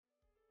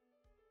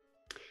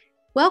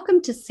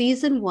Welcome to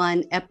Season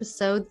 1,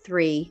 Episode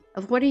 3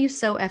 of What Are You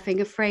So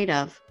Effing Afraid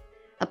Of?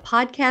 A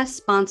podcast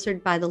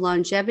sponsored by the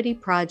Longevity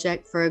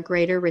Project for a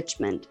Greater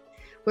Richmond,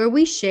 where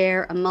we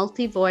share a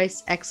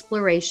multi-voice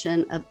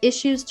exploration of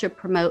issues to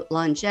promote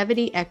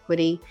longevity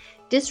equity,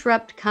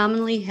 disrupt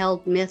commonly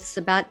held myths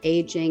about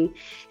aging,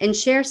 and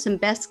share some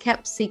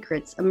best-kept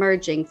secrets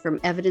emerging from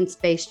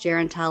evidence-based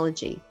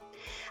gerontology.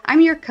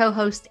 I'm your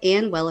co-host,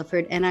 Ayn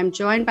Welleford, and I'm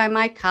joined by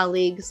my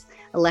colleagues,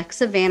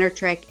 Alexa van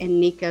Aartrijk and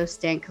Nico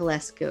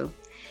Stankulescu.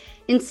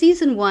 In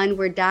Season 1,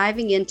 we're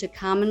diving into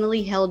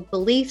commonly held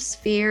beliefs,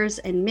 fears,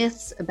 and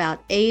myths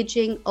about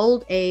aging,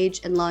 old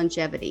age, and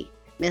longevity.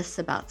 Myths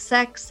about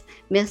sex,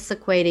 myths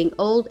equating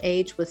old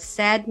age with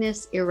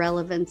sadness,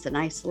 irrelevance, and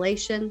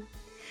isolation.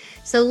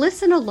 So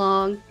listen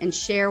along and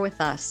share with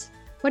us.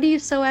 What are you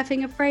so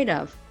effing afraid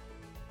of?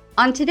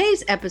 On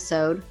today's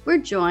episode, we're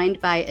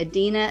joined by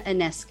Adina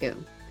Inescu,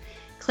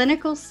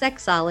 clinical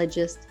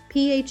sexologist,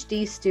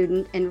 PhD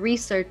student, and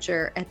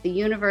researcher at the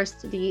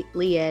University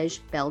Liège,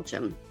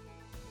 Belgium.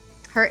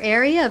 Her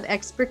area of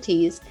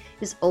expertise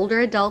is older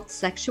adult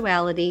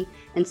sexuality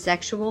and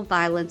sexual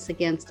violence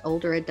against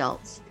older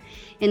adults.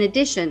 In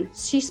addition,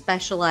 she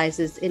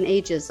specializes in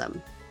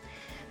ageism.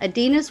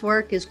 Adina's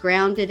work is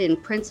grounded in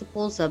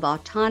principles of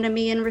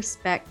autonomy and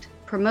respect,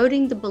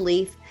 promoting the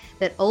belief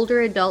that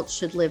older adults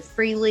should live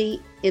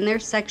freely in their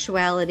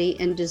sexuality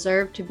and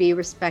deserve to be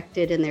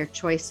respected in their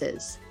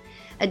choices.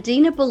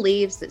 Adina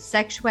believes that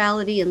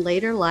sexuality in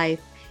later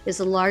life is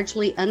a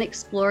largely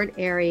unexplored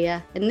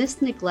area, and this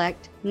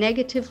neglect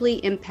negatively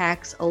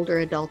impacts older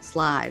adults'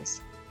 lives.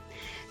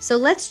 So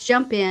let's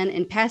jump in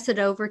and pass it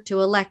over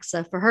to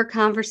Alexa for her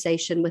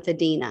conversation with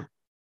Adina.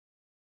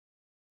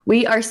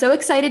 We are so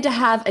excited to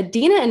have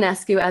Adina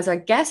Inescu as our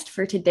guest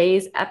for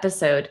today's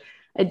episode.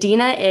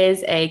 Adina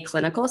is a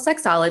clinical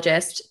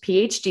sexologist,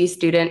 PhD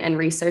student, and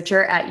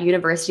researcher at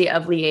University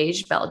of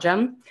Liège,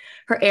 Belgium.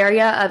 Her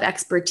area of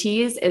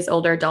expertise is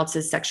older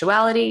adults'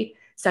 sexuality,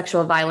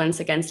 sexual violence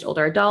against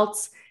older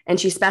adults, and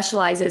she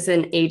specializes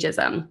in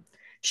ageism.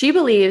 She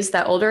believes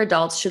that older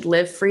adults should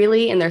live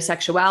freely in their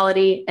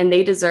sexuality and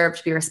they deserve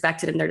to be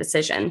respected in their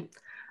decision.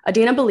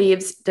 Adina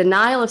believes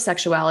denial of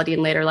sexuality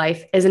in later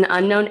life is an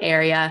unknown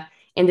area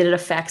and that it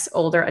affects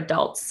older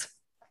adults.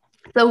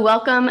 So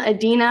welcome,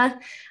 Adina.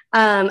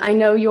 I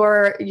know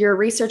your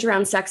research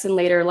around sex in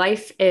later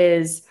life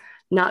is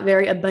not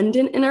very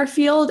abundant in our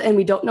field, and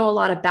we don't know a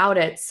lot about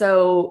it.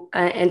 So,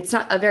 and it's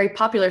not a very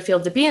popular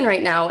field to be in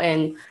right now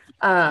in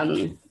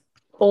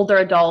older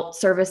adult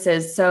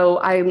services.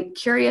 So I'm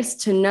curious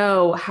to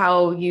know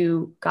how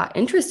you got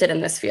interested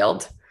in this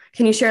field.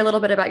 Can you share a little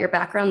bit about your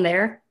background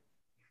there?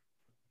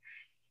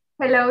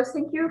 Hello,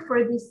 thank you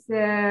for this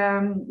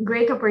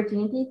great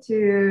opportunity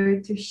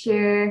to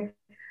share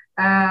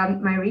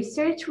my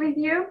research with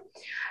you.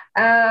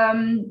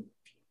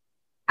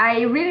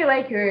 I really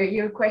like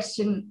your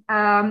question,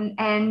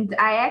 and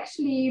I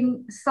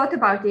actually thought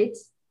about it.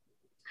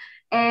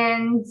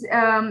 And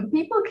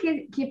people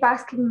keep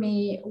asking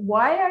me,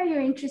 why are you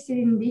interested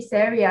in this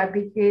area?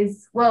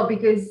 Because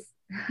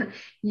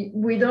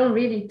we don't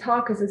really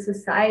talk as a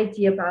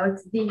society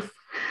about this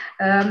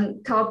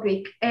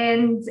topic.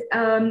 And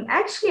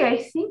actually, I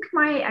think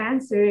my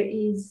answer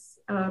is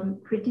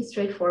pretty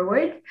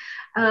straightforward.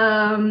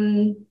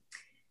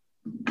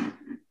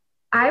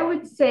 I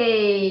would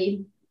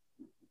say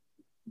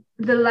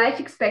the life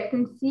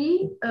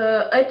expectancy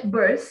at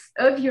birth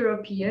of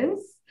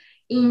Europeans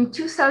in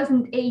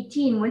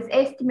 2018 was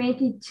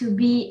estimated to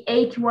be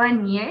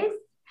 81 years,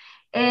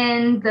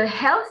 and the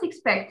health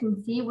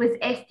expectancy was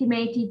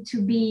estimated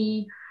to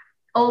be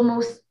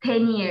almost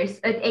 10 years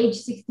at age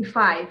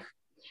 65.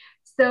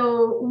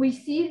 So we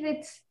see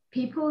that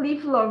people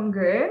live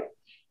longer,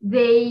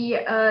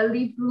 they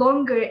live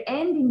longer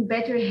and in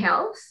better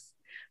health.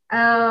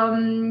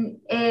 And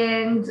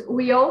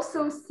we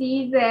also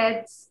see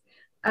that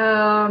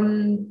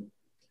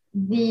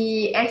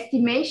the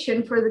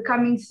estimation for the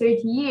coming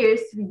 30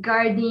 years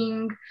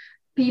regarding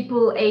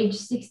people age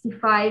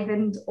 65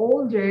 and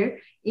older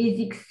is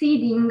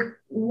exceeding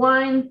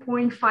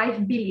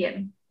 1.5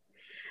 billion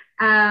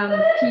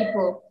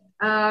people.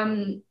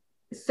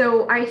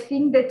 So I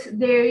think that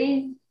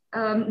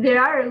there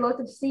are a lot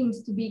of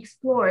things to be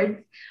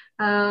explored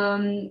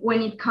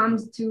when it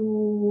comes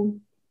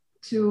to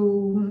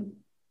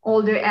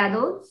older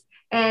adults,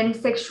 and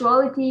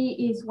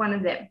sexuality is one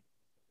of them.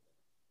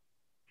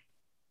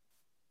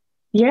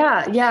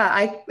 Yeah.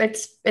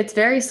 It's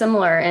very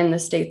similar in the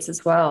States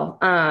as well.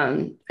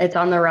 It's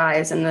on the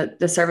rise, and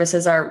the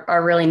services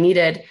are really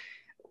needed.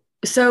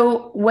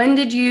 So when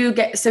did you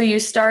so you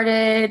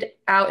started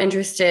out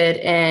interested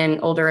in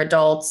older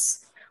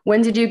adults.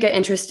 When did you get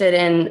interested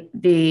in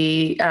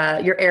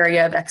your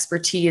area of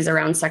expertise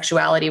around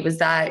sexuality? Was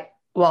that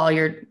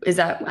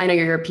I know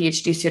you're a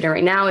PhD student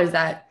right now. Is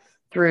that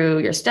through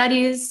your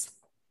studies?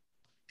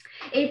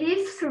 It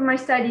is through my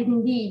studies,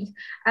 indeed.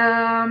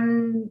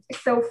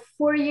 So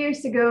 4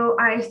 years ago,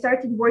 I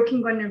started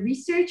working on a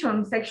research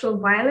on sexual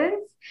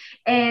violence,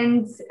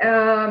 and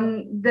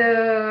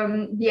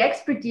the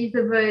expertise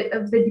of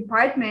the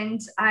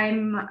department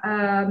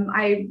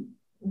I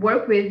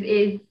work with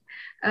is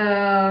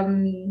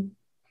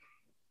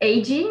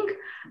aging.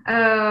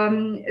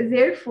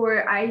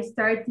 Therefore, I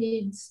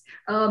started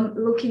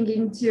looking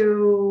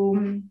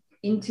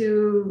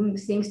into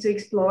things to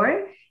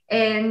explore,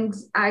 and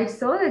I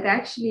saw that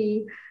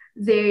actually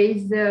there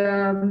is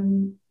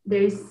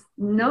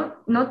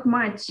not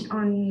much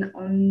on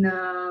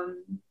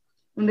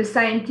the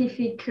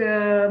scientific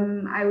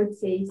I would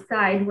say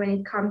side when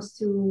it comes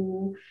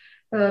to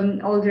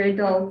older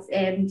adults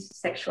and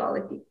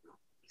sexuality.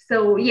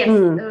 So yes,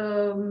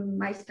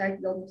 I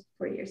started almost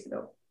 4 years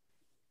ago.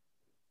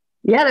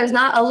 Yeah, there's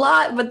not a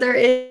lot, but there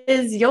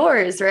is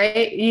yours,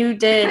 right? You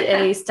did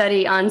a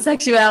study on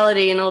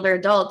sexuality in older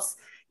adults.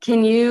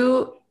 Can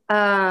you,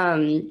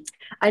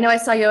 I know I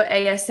saw you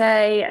at ASA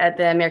at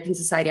the American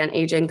Society on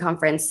Aging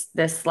conference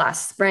this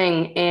last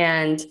spring,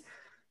 and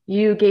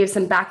you gave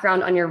some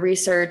background on your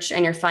research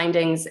and your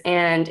findings,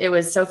 and it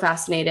was so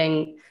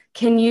fascinating.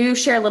 Can you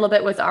share a little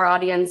bit with our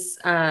audience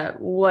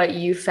what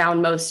you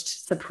found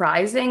most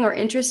surprising or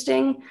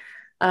interesting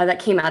that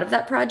came out of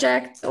that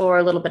project, or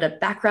a little bit of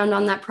background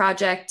on that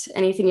project?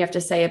 Anything you have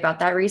to say about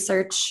that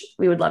research?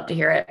 We would love to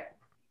hear it.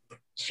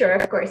 Sure,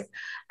 of course.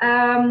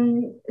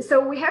 So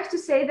we have to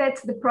say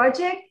that the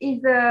project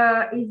is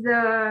a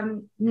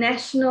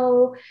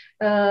national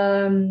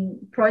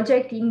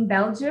project in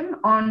Belgium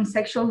on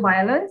sexual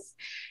violence.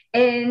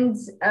 And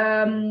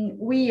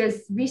we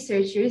as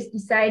researchers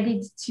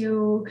decided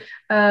to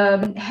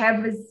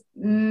have,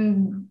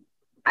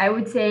 I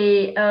would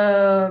say,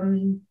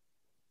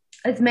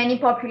 as many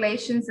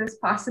populations as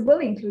possible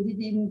included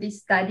in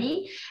this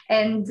study,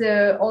 and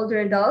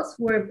older adults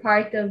were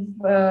part of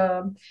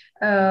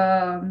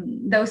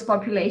those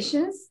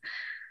populations.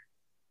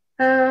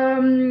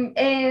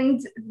 And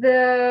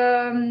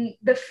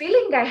the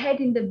feeling I had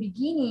in the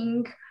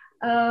beginning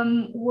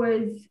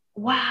was,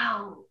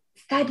 wow,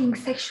 studying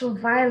sexual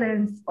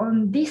violence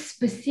on this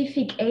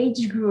specific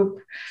age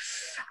group,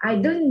 I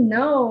don't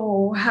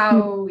know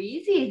how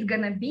easy it's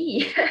gonna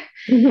be.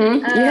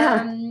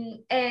 Yeah.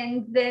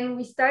 And then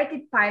we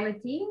started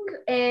piloting,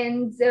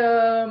 and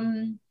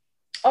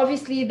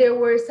obviously there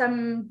were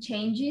some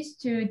changes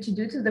to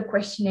do to the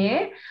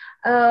questionnaire.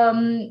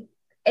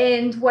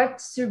 And what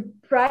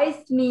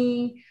surprised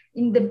me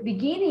in the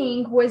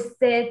beginning was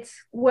that,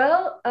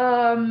 well,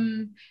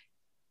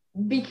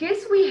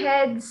 because we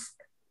had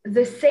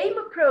the same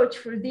approach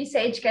for this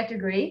age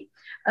category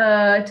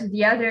because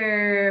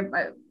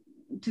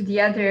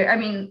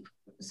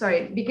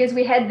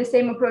we had the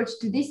same approach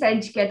to this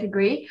age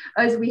category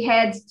as we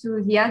had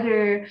to the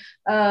other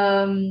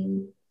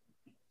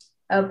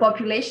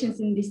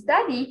populations in this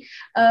study.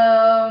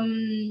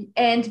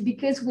 And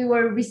because we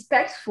were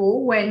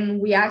respectful when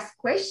we asked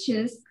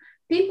questions,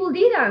 people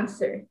did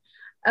answer.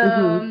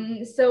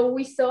 So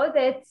we saw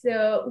that,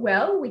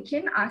 well, we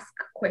can ask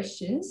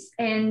questions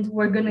and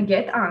we're going to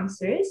get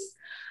answers.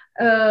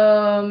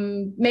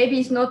 Maybe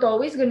it's not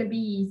always going to be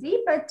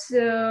easy, but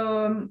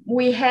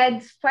we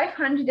had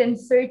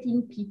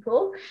 513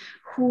 people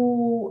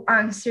who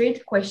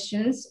answered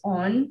questions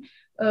on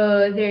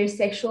their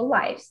sexual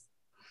lives.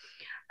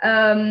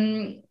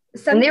 And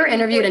they were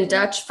interviewed in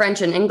Dutch, French,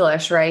 and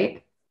English,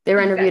 right? They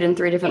were interviewed in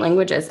 3 different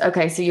languages.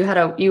 Okay, so you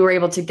were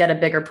able to get a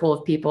bigger pool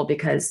of people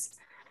because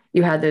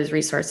you had those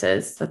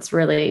resources. That's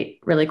really,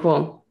 really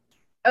cool.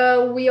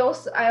 I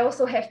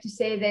also have to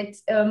say that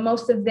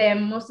most of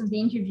the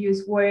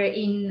interviews were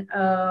in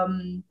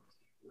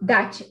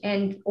Dutch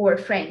or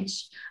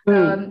French.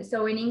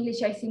 So in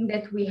English, I think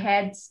that we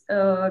had,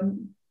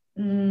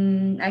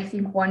 I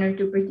think 1 or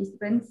 2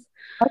 participants.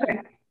 Okay.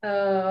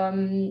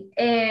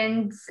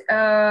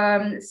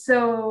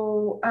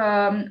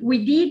 We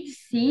did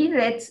see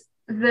that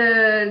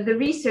the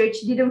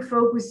research didn't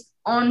focus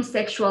on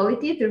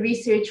sexuality. The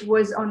research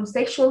was on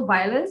sexual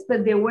violence,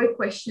 but there were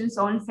questions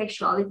on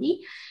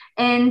sexuality.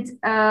 And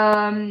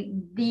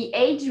the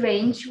age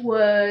range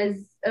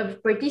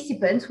of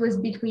participants was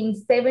between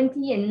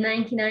 70 and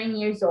 99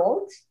 years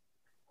old.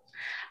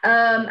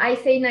 I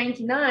say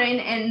 99,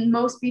 and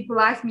most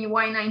people ask me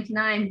why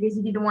 99 because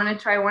you didn't want to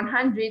try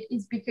 100.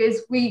 It's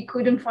because we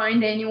couldn't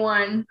find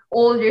anyone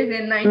older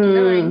than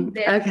 99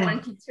 that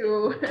wanted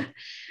to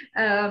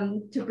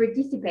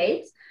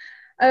participate.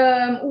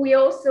 We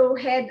also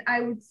had,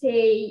 I would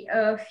say,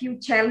 a few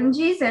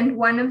challenges, and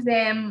one of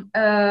them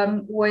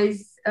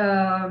was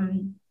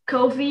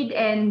COVID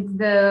and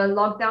the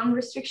lockdown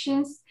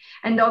restrictions.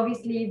 And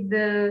obviously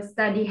the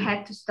study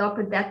had to stop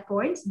at that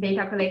point,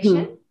 data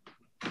collection.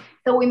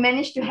 So we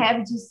managed to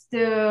have just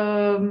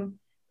a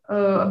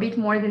bit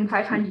more than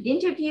 500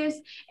 interviews.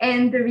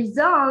 And the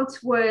result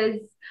was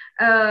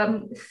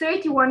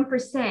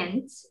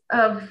 31%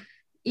 of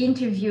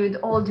interviewed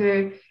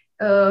older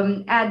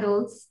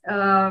adults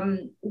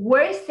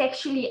were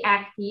sexually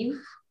active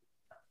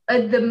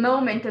at the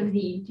moment of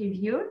the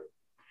interview.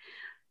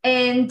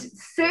 and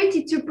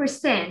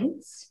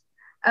 32%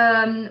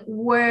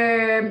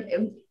 were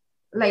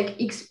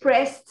like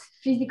expressed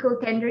physical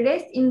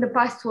tenderness in the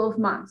past 12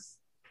 months.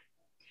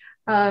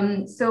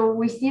 So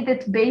we see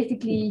that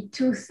basically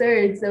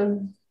 2/3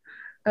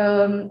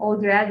 of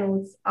older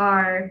adults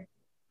are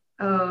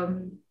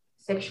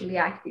sexually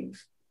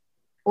active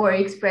or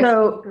express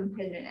physical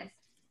tenderness.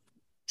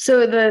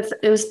 So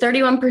it was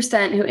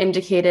 31% who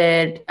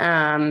indicated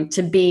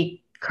to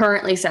be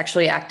currently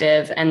sexually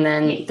active, and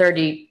then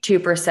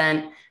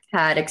 32%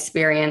 had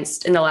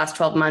experienced in the last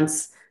 12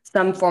 months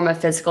some form of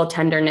physical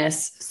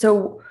tenderness.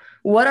 So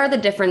what are the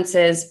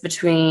differences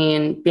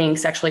between being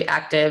sexually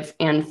active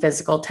and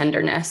physical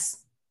tenderness?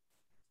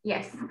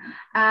 Yes,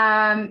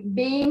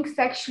 being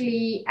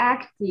sexually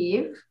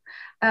active.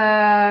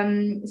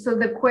 So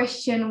the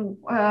question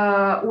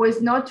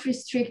was not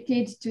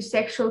restricted to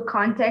sexual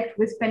contact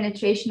with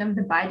penetration of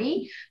the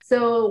body. So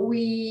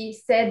we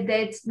said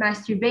that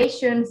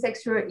masturbation,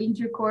 sexual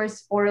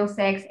intercourse, oral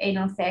sex,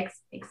 anal sex,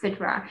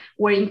 etc.,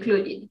 were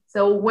included.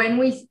 So when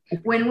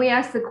we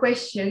asked the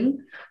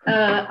question,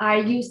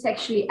 "Are you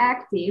sexually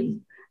active?"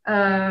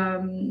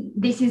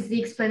 This is the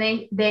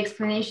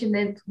explanation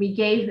that we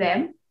gave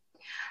them.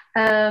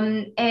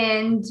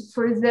 And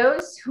for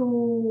those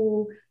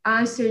who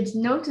answered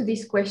no to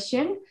this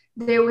question,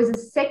 there was a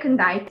second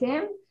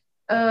item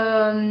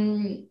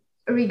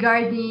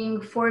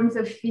regarding forms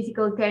of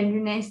physical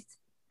tenderness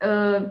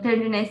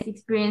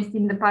experienced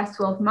in the past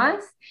 12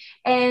 months.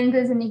 And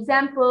as an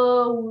example,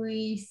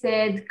 we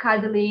said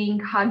cuddling,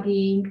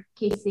 hugging,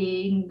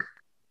 kissing,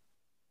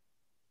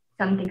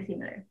 something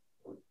similar.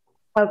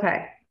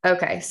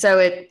 Okay. So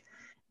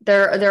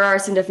there are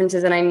some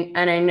differences, and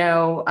I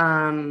know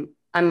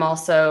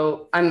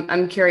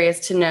I'm curious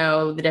to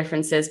know the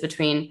differences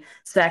between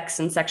sex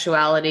and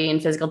sexuality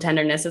and physical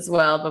tenderness as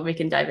well, but we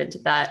can dive into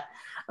that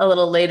a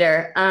little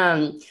later.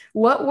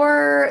 What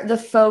were the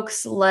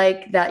folks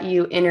like that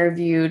you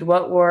interviewed?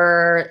 What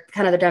were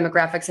kind of the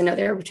demographics? I know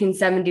they were between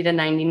 70 to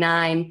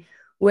 99.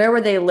 Where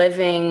were they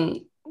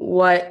living?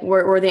 What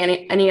were there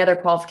any other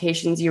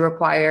qualifications you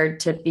required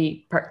to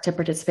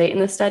participate in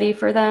the study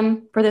for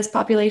this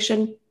population?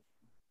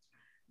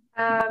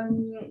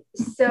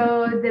 So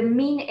the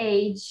mean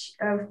age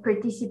of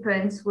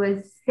participants was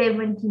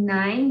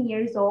 79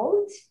 years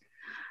old.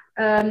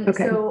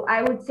 So I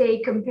would say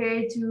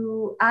compared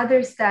to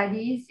other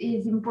studies, it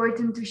is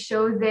important to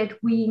show that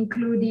we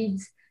included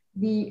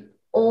the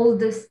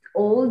old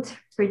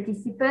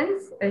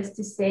participants, as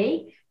to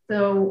say.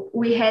 So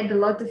we had a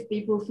lot of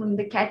people from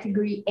the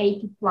category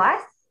 80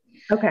 plus.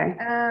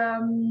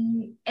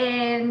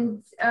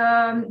 And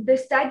the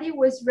study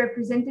was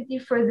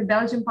representative for the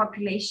Belgian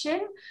population.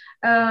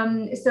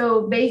 So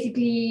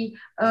basically,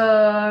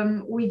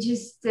 we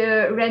just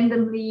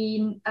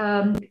randomly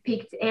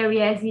picked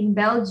areas in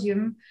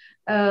Belgium.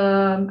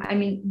 I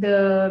mean,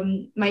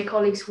 my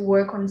colleagues who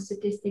work on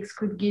statistics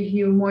could give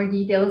you more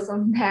details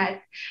on that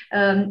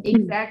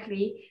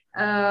exactly.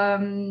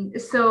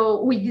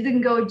 So we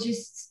didn't go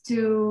just to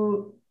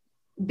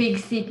big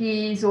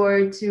cities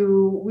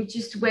we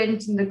just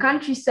went in the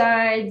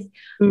countryside.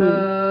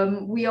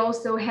 We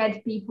also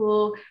had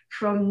people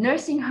from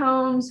nursing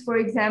homes, for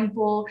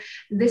example.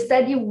 The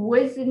study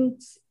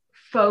wasn't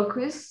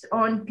focused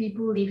on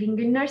people living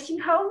in nursing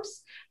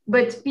homes,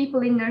 but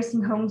people in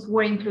nursing homes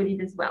were included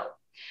as well.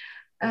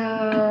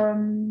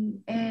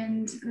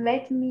 And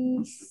let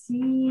me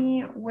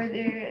see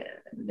whether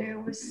there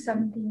was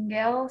something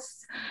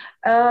else.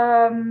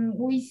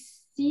 We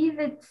see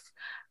that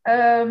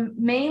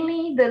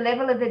mainly the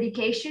level of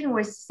education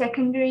was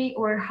secondary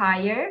or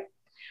higher.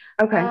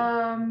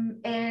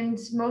 And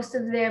most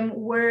of them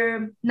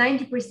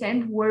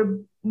 90% were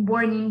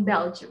born in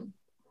Belgium.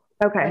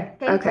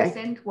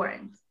 10%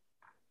 weren't.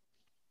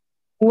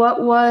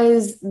 What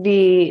was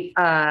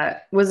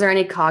was there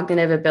any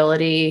cognitive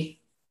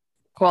ability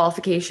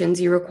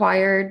qualifications you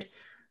required?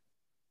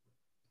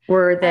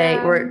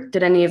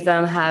 Did any of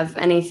them have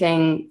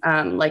anything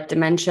like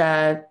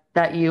dementia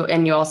that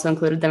you also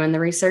included them in the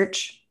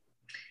research?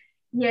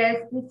 Yes,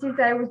 this is,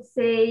 I would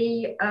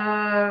say,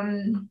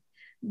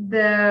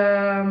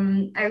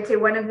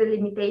 one of the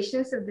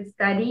limitations of the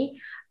study.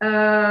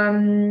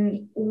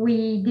 We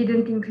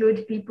didn't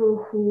include people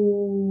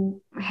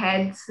who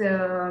had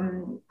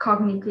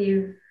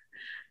cognitive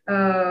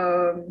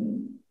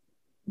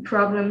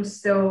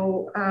problems, so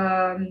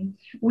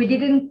we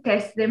didn't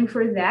test them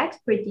for that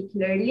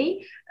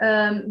particularly.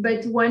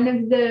 But one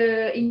of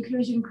the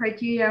inclusion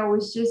criteria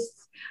was just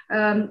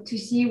to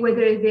see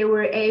whether they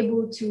were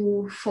able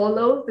to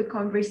follow the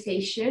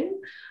conversation.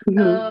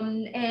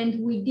 And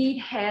we did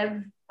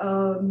have,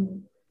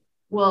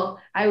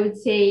 I would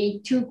say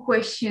 2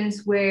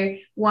 questions where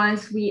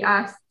once we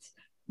asked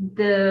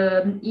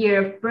the year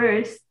of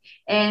birth,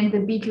 and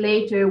a bit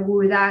later we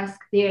would ask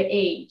their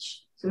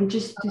age. So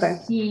just to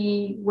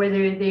see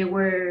whether they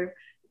were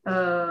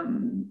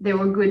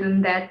good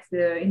on that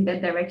in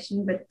that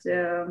direction, but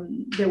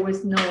there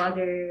was no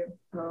other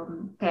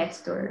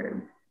test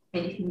or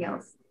anything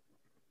else.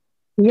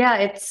 Yeah,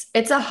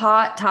 it's a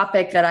hot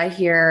topic that I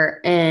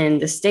hear in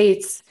the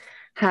States,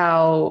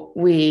 how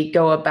we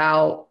go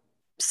about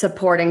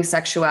supporting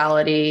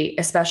sexuality,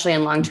 especially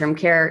in long-term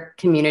care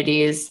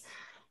communities.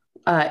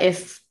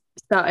 If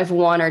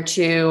one or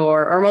two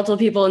or multiple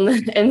people in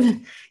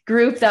the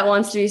group that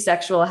wants to be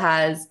sexual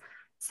has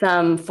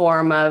some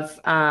form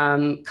of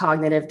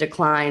cognitive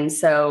decline.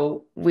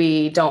 So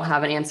we don't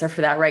have an answer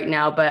for that right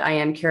now, but I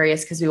am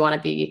curious because we want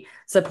to be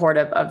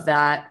supportive of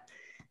that.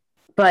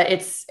 But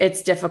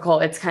it's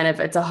difficult. It's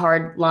a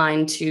hard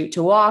line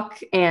to walk,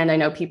 and I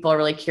know people are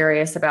really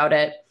curious about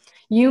it.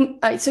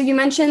 So you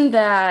mentioned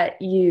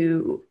that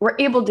you were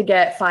able to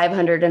get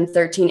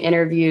 513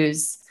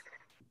 interviews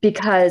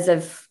because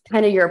of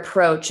kind of your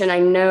approach. And I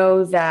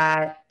know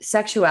that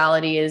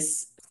sexuality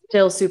is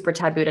still super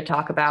taboo to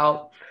talk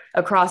about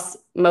across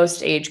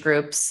most age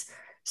groups.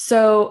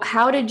 So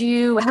how did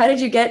you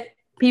get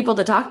people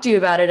to talk to you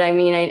about it? I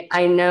mean,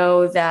 I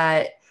know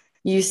that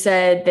you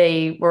said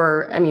they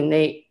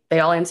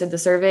all answered the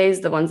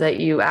surveys, the ones that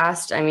you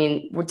asked. I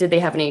mean, did they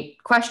have any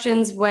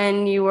questions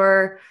when you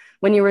were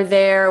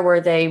there?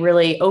 Were they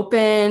really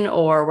open,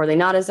 or were they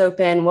not as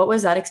open? What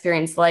was that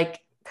experience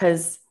like?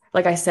 Because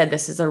like I said,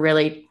 this is a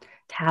really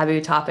taboo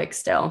topic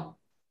still.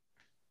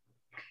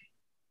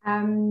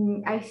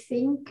 I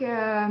think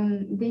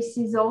this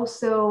is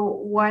also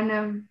one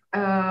of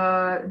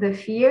the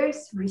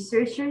fears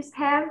researchers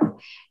have.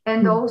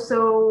 And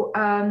also,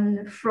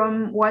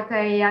 from what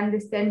I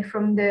understand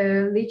from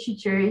the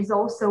literature, is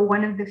also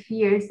one of the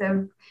fears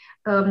of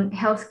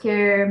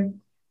healthcare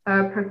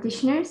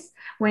practitioners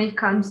when it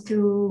comes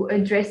to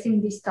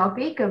addressing this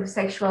topic of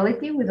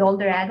sexuality with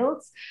older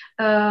adults.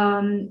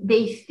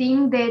 They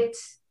think that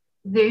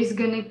there's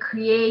going to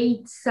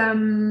create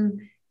some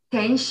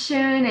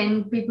tension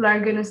and people are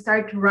going to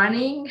start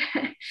running.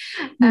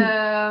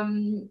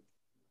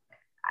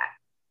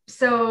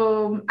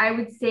 So I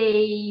would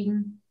say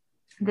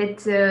that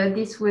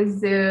this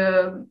was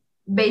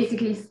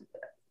basically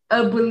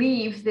a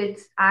belief that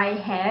I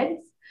had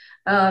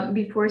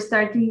before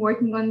starting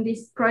working on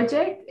this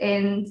project.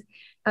 And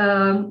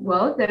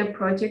well, the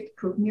project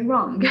proved me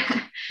wrong.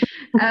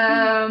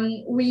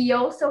 We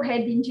also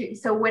had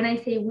so when I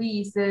say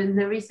we,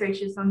 the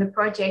researchers on the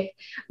project,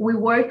 we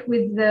worked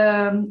with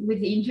the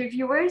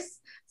interviewers.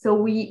 So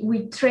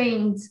we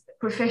trained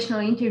professional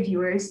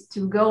interviewers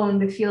to go on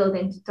the field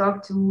and to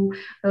talk to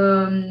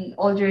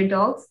older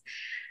adults.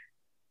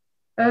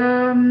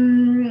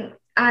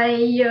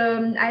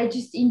 I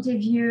just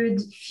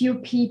interviewed few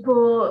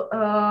people,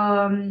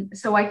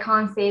 so I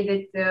can't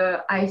say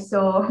that I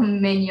saw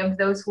many of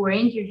those who were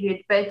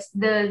interviewed. But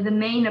the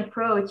main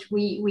approach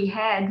we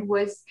had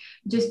was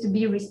just to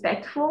be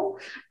respectful,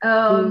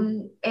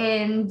 and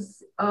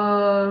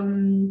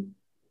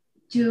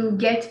to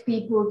get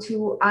people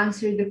to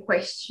answer the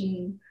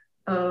question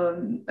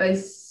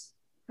as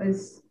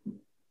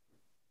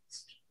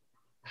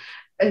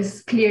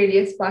clearly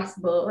as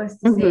possible, as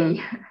to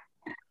say.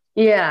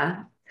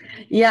 Yeah.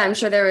 Yeah, I'm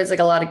sure there was like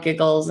a lot of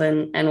giggles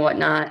and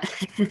whatnot.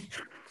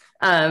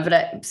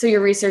 So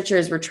your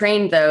researchers were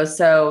trained though.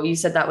 So you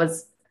said that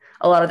was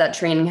a lot of that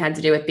training had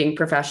to do with being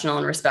professional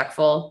and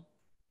respectful.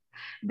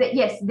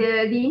 Yes,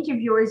 the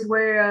interviewers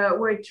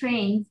were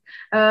trained.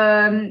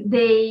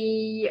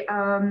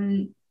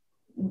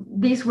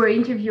 These were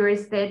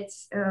interviewers that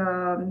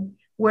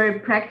were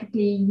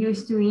practically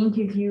used to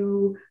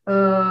interview,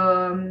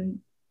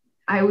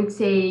 I would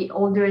say,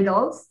 older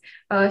adults.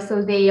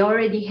 So they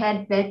already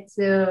had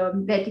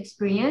that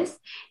experience.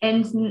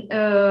 And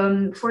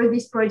for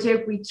this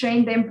project, we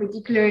trained them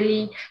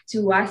particularly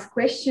to ask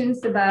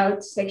questions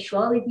about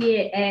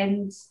sexuality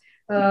and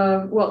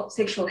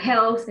sexual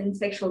health and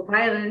sexual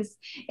violence.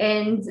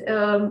 And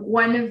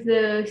one of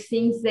the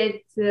things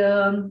that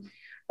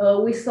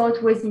we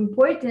thought was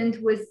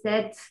important was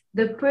that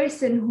the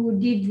person who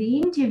did the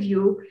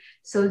interview,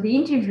 so the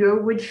interviewer,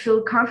 would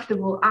feel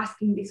comfortable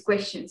asking these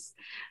questions,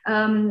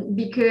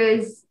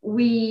 because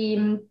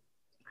we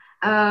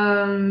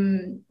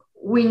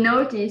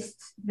noticed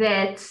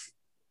that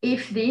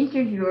if the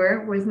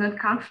interviewer was not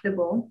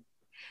comfortable,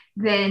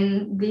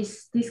 then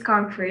this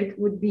discomfort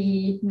would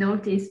be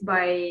noticed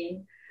by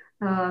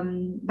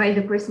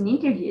the person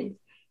interviewed.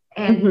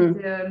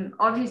 And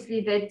obviously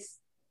that's,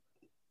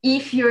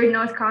 if you're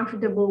not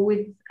comfortable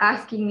with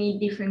asking me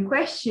different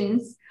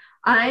questions,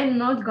 I'm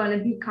not going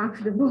to be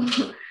comfortable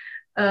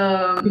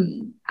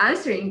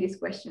answering these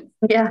questions.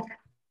 Yeah.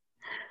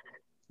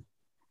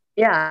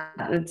 Yeah,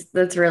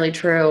 that's really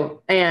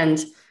true.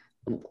 And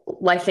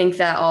I think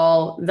that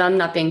all them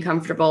not being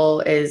comfortable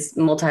is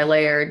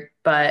multi-layered,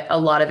 but a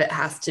lot of it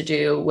has to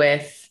do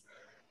with,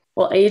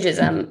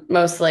 ageism,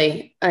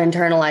 mostly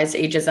internalized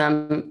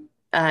ageism.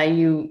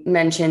 You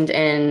mentioned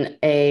in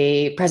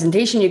a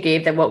presentation you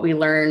gave that what we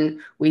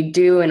learn, we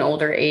do in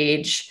older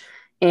age.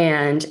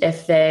 And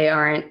if they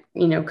aren't,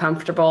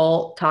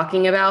 comfortable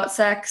talking about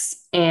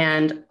sex,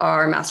 and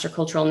our master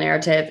cultural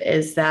narrative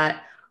is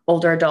that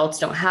older adults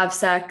don't have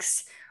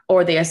sex,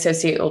 or they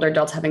associate older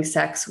adults having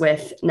sex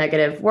with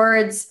negative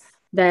words,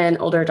 then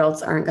older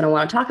adults aren't going to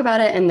want to talk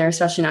about it, and they're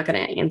especially not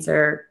going to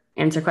answer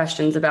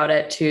questions about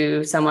it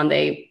to someone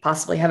they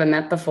possibly haven't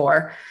met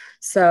before.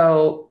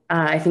 So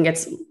I think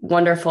it's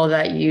wonderful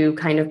that you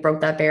kind of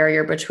broke that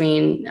barrier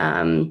between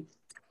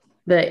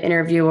the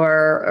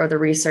interviewer or the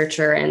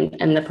researcher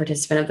and the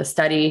participant of the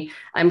study.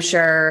 I'm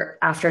sure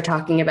after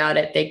talking about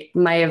it, they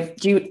might have,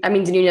 did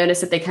you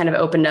notice that they kind of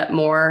opened up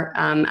more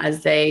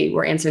as they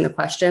were answering the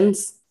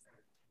questions?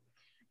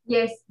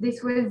 Yes,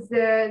 this was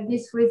the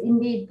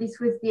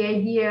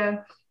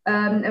idea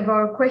of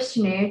our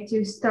questionnaire,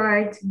 to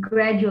start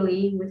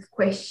gradually with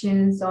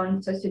questions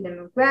on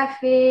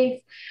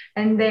sociodemographics,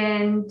 and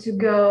then to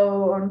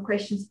go on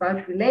questions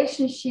about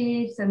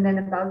relationships, and then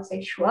about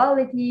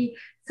sexuality.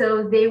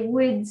 So they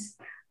would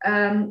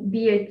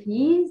be at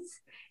ease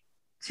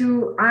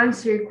to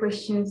answer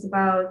questions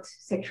about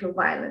sexual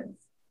violence.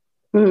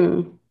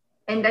 Mm.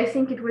 And I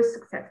think it was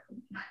successful,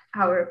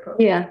 our approach.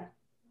 Yeah.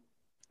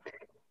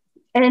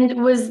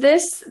 And was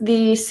this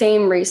the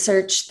same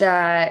research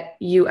that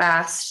you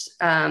asked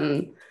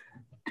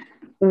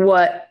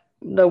what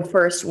the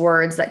first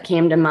words that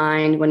came to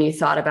mind when you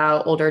thought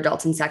about older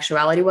adults and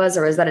sexuality was,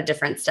 or is that a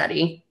different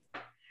study?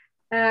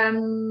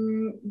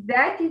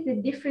 That is a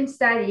different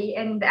study.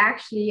 And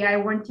actually, I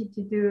wanted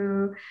to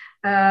do,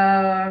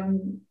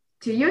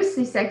 to use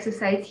this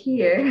exercise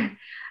here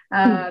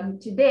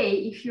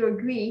today, if you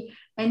agree,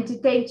 and to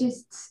take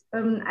just,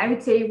 I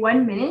would say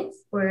 1 minute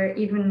or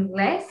even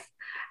less,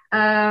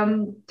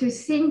 to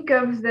think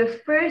of the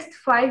first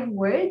 5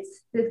 words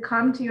that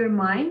come to your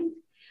mind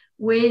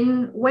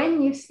when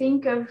you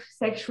think of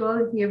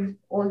sexuality of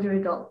older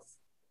adults.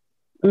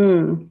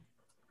 Mm.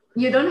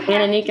 You don't have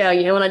Anna Nico,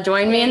 you want to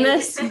join me in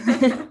this? You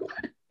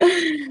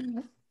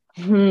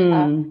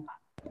don't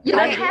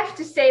have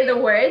to say the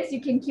words.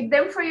 You can keep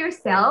them for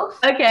yourself.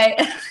 Okay.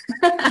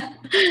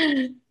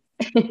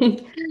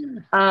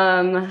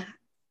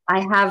 I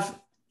have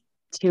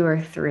 2 or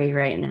 3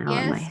 right now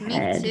in my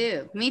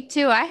head. Me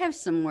too. I have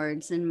some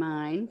words in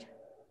mind.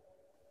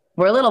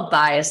 We're a little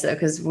biased though,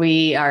 because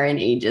we are in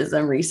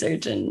ageism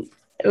research and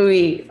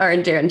we are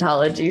in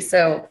gerontology,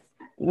 so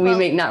we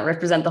may not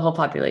represent the whole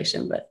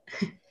population, but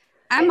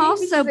I'm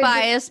also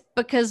biased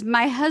because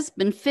my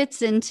husband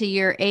fits into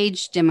your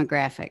age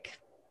demographic.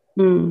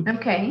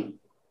 Okay.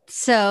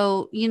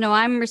 So,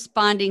 I'm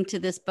responding to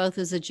this both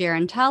as a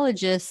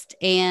gerontologist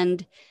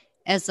and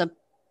as a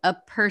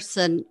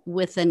person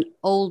with an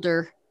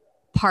older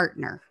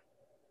partner.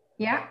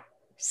 Yeah.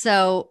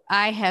 So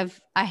I have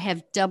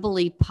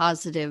doubly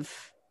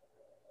positive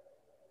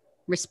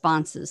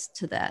responses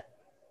to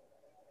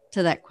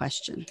that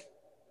question.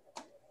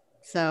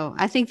 So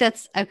I think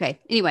that's okay.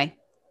 Anyway.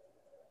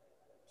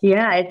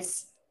 Yeah,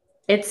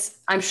 it's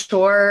I'm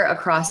sure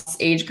across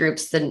age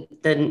groups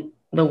the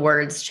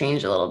words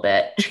change a little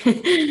bit.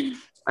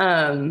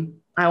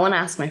 I want to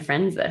ask my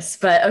friends this,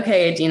 but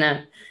okay,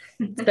 Adina.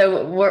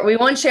 So we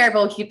won't share, but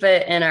we'll keep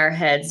it in our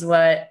heads.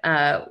 What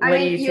do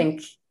you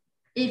think?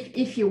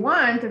 If you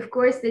want, of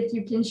course, that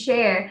you can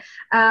share.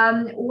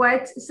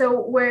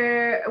 So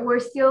we're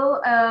still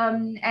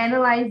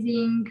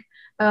analyzing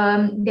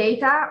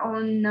data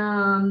on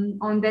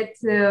that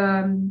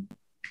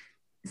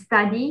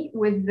study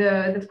with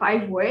the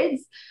 5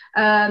 words.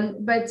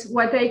 But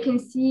what we can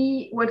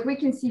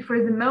see for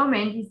the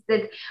moment is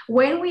that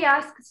when we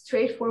ask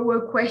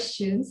straightforward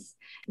questions,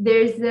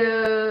 there's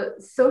a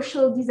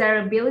social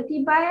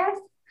desirability bias,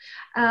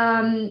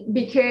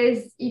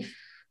 because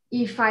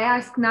if I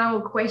ask now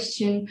a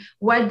question,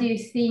 what do you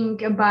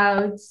think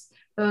about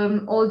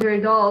older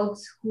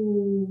adults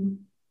who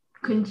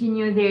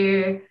continue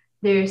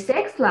their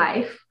sex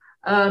life?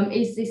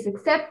 Is this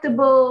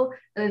acceptable?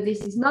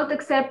 This is not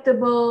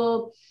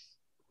acceptable.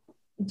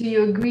 Do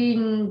you agree,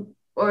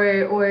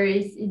 or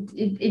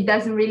it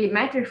doesn't really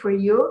matter for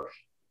you?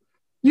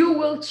 You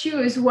will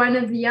choose one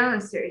of the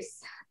answers.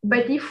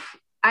 But if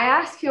I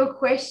ask you a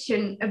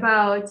question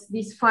about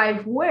these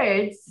 5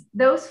 words,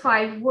 those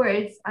 5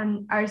 words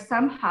are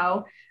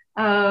somehow,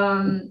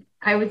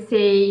 I would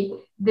say,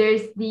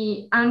 there's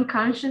the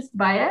unconscious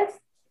bias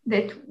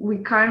that we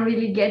can't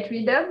really get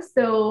rid of.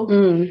 So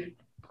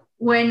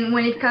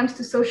when it comes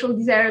to social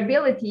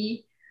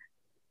desirability,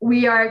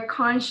 we are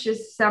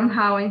conscious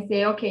somehow and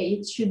say, okay,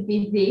 it should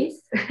be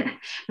this.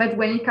 But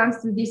when it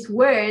comes to these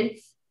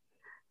words,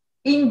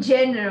 in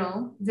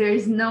general, there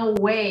is no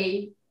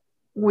way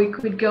we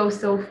could go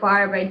so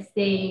far by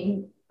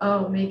saying,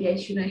 oh, maybe I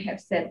shouldn't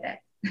have said that.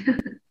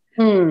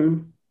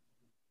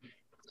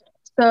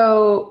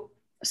 So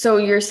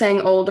you're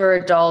saying older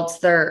adults,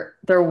 their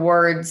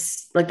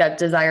words, like that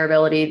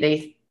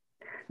desirability,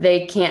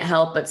 they can't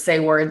help but say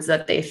words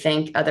that they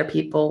think other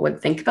people would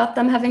think about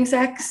them having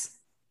sex?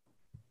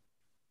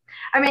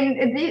 I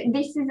mean,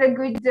 this is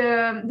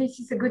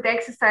a good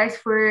exercise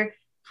for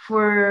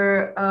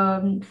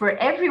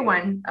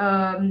everyone.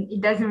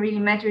 It doesn't really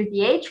matter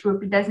the age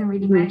group. It doesn't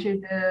really matter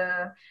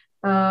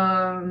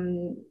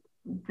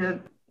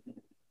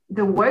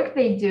the work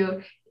they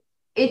do.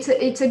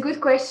 It's a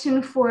good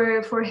question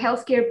for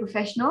healthcare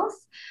professionals.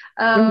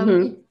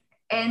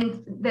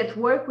 and that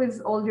work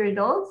with older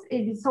adults,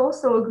 it is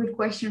also a good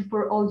question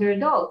for older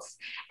adults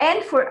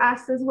and for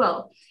us as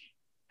well.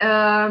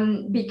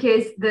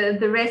 Because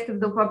the rest of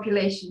the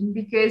population,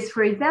 because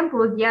for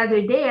example, the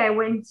other day I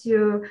went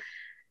to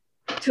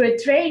a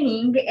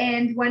training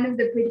and one of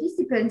the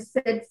participants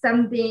said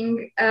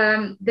something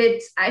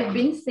that I've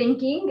been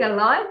thinking a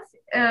lot,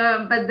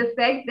 but the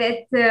fact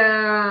that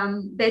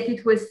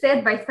it was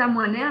said by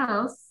someone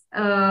else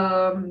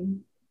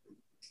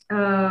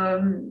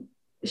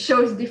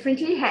shows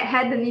differently,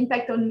 had an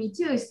impact on me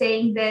too,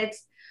 saying that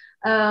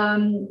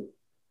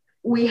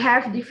we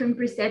have different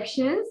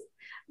perceptions,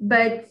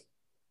 but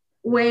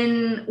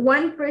when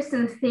one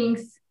person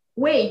thinks,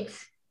 wait,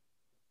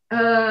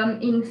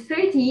 in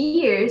 30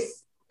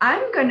 years,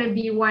 I'm going to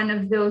be one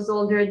of those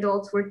older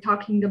adults we're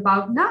talking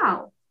about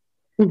now.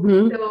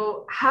 Mm-hmm.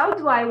 So how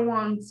do I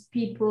want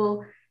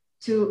people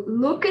to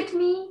look at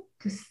me,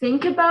 to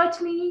think about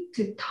me,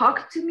 to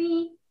talk to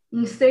me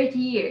in 30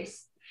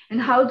 years?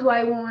 And how do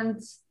I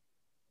want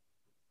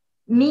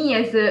me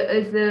as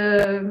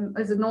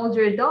an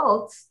older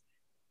adult,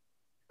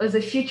 as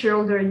a future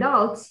older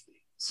adult,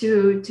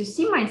 to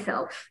see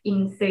myself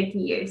in 30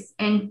 years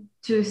and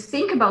to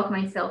think about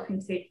myself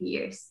in 30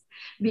 years?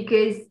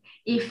 Because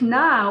if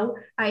now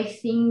I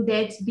think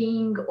that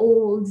being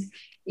old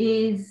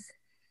is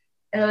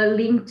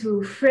linked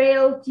to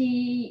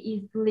frailty,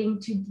 is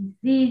linked to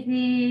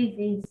diseases,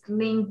 is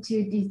linked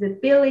to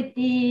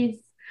disabilities,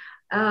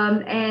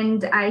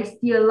 and I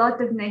see a lot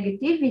of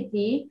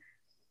negativity,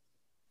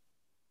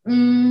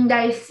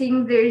 I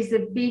think there's a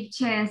big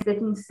chance that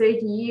in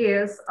 30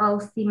 years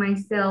I'll see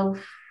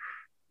myself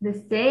the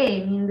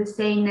same, in the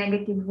same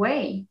negative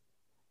way,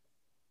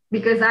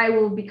 because I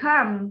will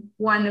become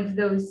one of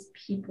those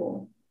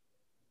people.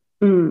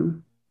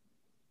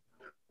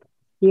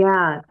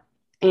 Yeah.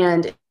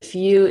 And if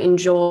you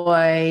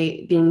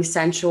enjoy being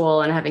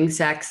sensual and having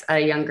sex at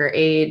a younger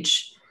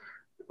age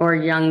or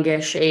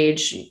youngish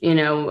age,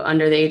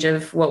 under the age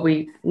of what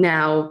we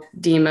now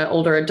deem an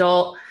older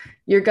adult,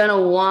 you're going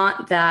to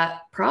want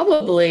that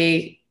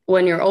probably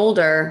when you're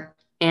older.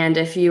 And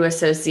if you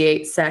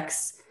associate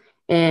sex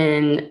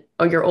in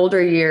your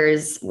older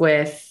years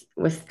with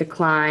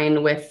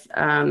decline, with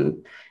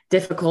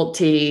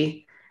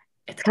difficulty,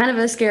 it's kind of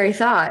a scary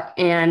thought.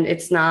 And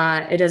it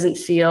doesn't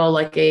feel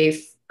like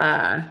a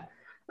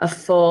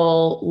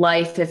full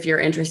life if you're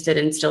interested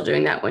in still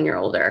doing that when you're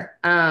older.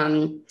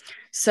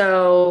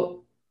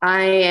 So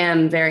I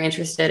am very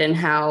interested in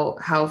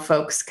how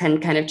folks can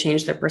kind of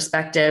change their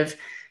perspective.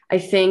 I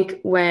think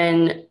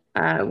when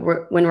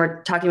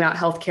we're talking about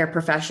healthcare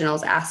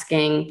professionals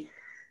asking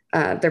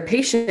their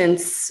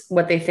patients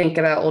what they think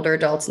about older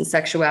adults and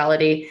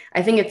sexuality,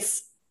 I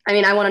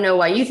want to know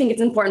why you think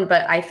it's important,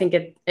 but I think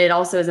it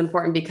also is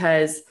important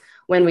because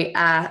when we,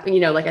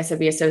 like I said,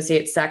 we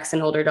associate sex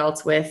in older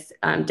adults with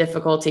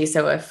difficulty.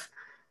 So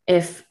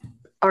if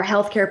our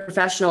healthcare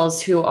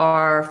professionals who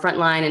are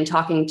frontline and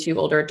talking to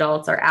older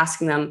adults are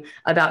asking them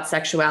about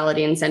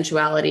sexuality and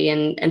sensuality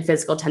and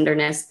physical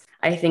tenderness,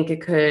 I think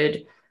it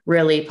could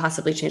really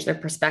possibly change their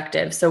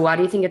perspective. So why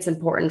do you think it's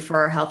important for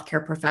our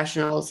healthcare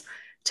professionals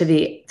to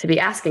be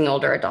asking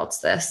older adults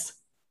this?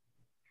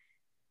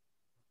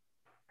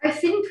 I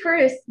think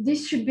first,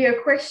 this should be a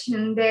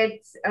question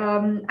that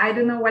I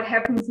don't know what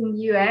happens in the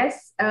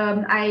US.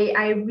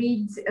 I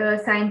read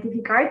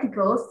scientific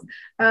articles,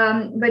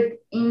 but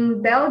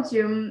in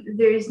Belgium,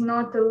 there is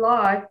not a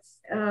lot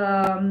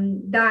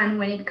done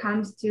when it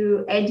comes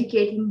to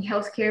educating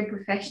healthcare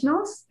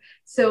professionals.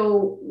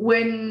 So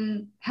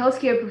when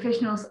healthcare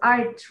professionals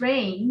are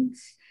trained,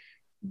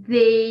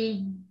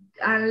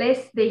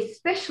 unless they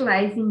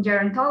specialize in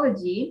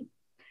gerontology,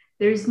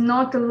 there's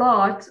not a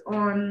lot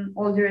on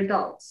older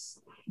adults,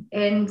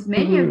 and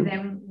many of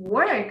them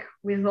work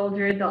with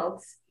older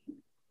adults.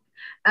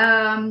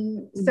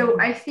 So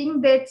I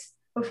think that,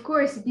 of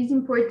course, it is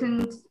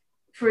important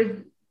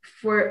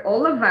for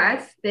all of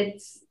us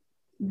that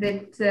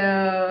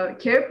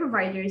care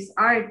providers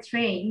are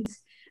trained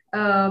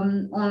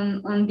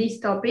on this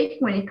topic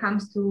when it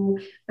comes to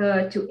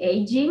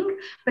aging.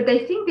 But I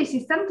think this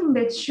is something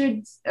that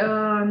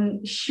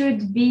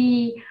should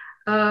be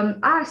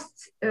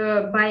asked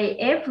by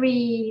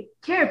every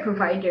care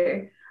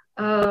provider.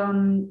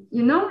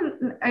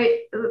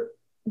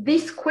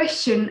 This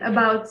question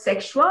about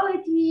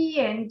sexuality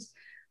and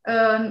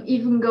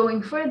even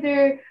going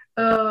further,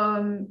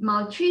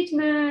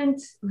 maltreatment,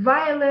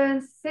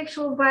 violence,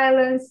 sexual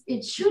violence,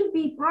 it should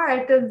be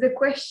part of the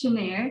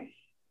questionnaire,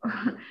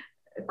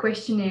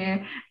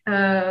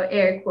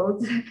 air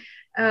quotes,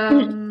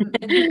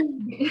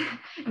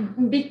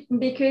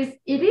 because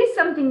it is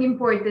something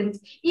important.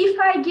 If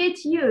I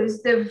get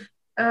used of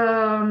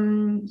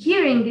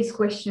hearing these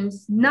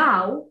questions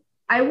now,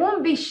 I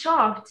won't be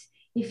shocked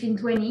if in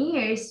 20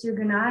 years you're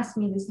going to ask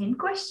me the same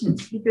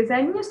questions, because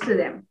I'm used to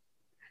them.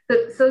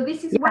 So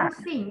this is one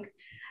thing.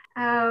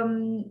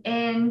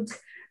 And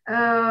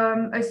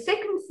a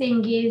second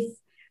thing is,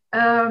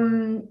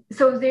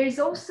 so there's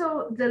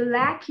also the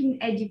lack in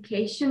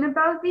education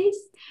about this.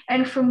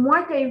 And from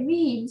what I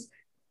read,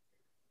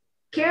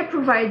 care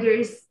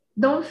providers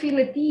don't feel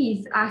at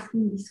ease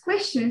asking these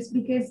questions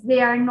because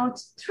they are not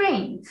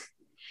trained.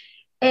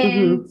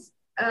 And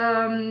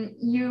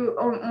you,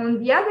 on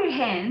the other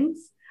hand,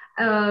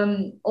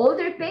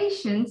 older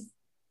patients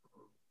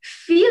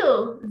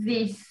feel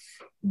this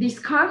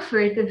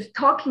discomfort of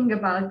talking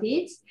about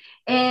it,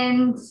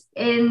 and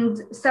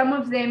some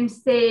of them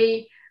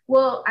say,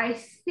 well, I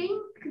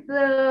think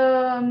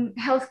the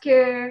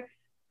healthcare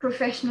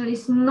professional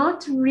is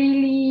not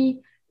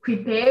really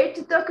prepared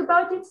to talk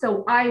about it,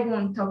 so I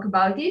won't talk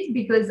about it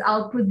because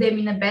I'll put them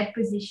in a bad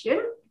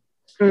position.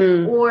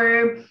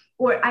 Or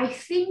I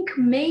think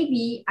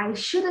maybe I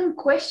shouldn't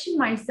question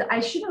myself, I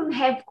shouldn't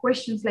have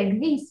questions like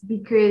this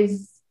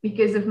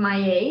because of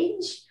my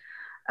age.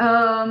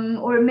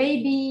 Or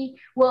maybe,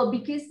 well,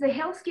 because the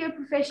healthcare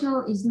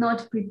professional is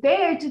not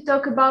prepared to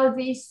talk about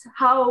this,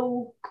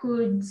 how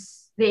could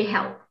they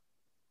help?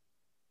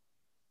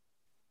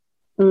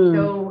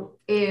 So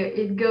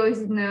it goes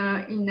in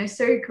a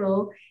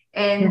circle,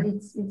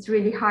 and it's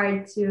really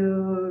hard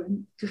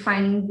to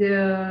find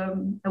a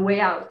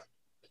way out.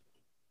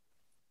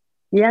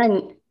 Yeah,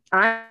 and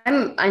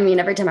I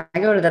mean, every time I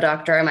go to the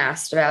doctor, I'm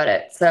asked about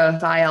it. So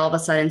if I all of a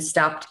sudden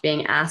stopped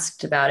being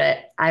asked about it,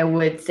 I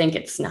would think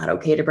it's not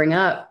okay to bring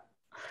up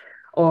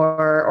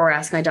or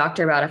ask my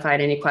doctor about if I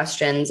had any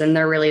questions. And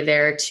they're really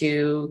there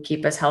to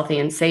keep us healthy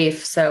and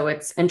safe. So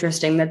it's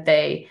interesting that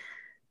they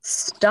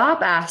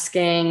stop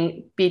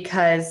asking,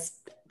 because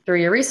through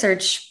your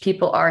research,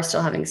 people are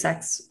still having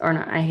sex, or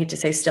not, I hate to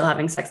say still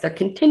having sex. They're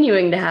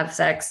continuing to have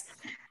sex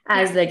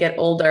as they get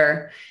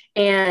older.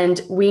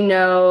 And we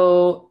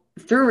know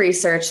through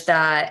research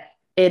that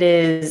it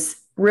is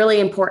really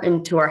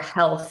important to our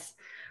health,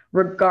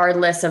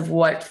 regardless of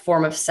what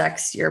form of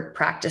sex you're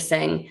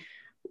practicing.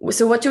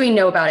 So what do we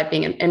know about it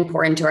being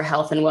important to our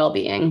health and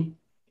well-being?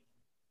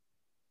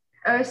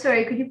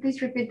 Sorry, could you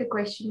please repeat the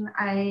question?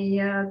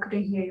 I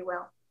couldn't hear you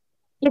well.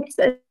 It's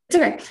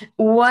okay.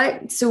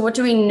 What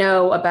do we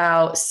know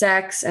about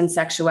sex and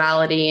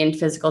sexuality and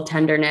physical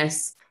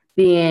tenderness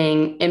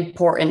being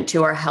important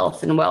to our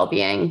health and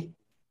well-being?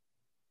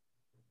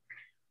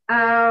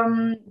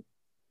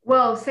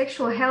 Well,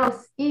 sexual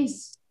health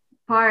is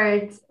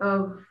part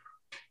of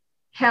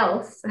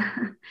health.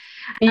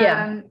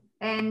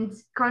 And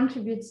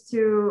contributes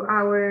to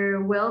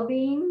our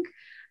well-being.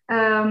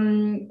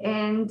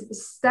 And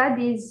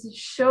studies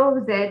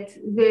show that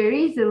there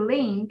is a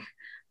link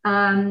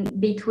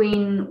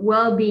between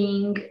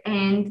well-being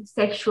and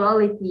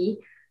sexuality,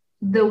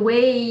 the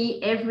way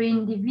every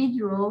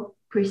individual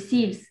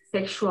perceives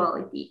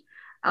sexuality.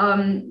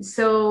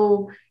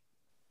 So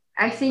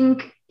I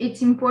think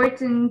it's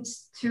important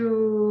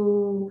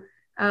to,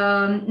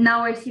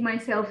 now I see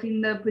myself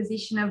in the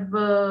position of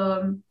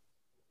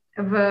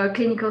a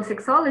clinical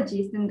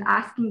sexologist and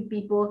asking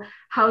people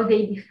how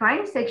they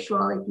define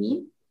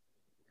sexuality.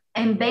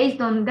 And based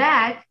on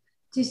that,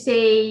 to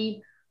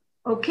say,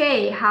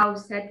 okay, how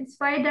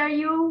satisfied are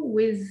you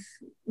with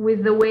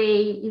the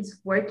way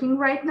it's working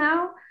right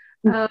now?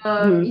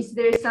 Is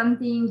there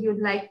something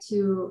you'd like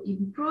to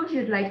improve,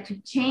 you'd like to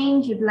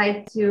change, you'd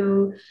like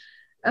to,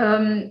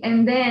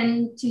 and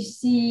then to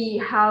see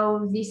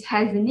how this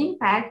has an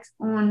impact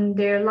on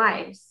their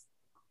lives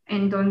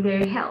and on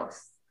their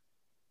health.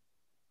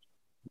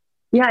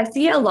 Yeah, I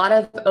see a lot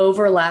of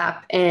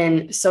overlap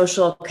in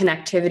social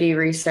connectivity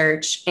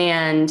research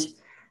and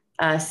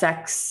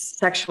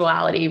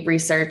sexuality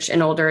research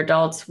in older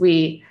adults.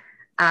 We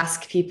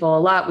ask people a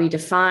lot, we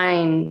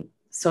define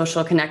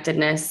social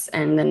connectedness,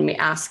 and then we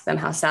ask them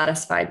how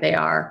satisfied they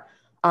are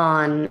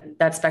on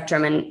that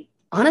spectrum. And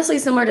honestly,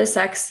 similar to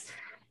sex,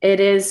 it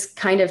is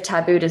kind of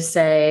taboo to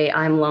say,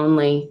 I'm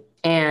lonely.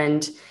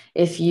 And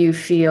if you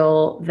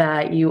feel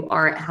that you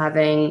aren't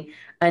having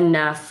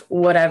enough,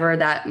 whatever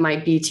that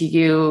might be to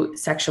you,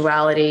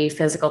 sexuality,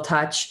 physical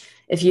touch,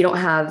 if you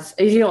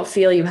don't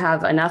feel you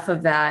have enough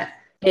of that,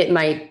 it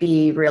might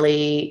be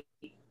really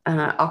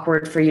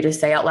awkward for you to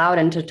say out loud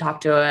and to talk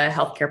to a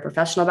healthcare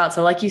professional about.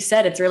 So like you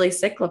said, it's really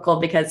cyclical,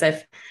 because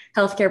if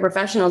healthcare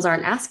professionals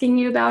aren't asking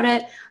you about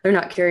it, they're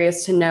not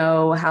curious to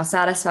know how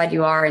satisfied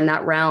you are in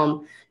that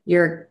realm,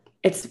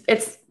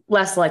 it's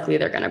less likely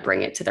they're going to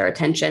bring it to their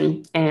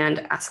attention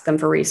and ask them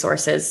for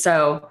resources.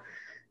 So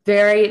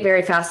very,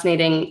 very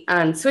fascinating.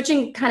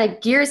 Switching kind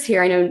of gears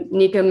here, I know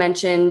Nico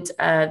mentioned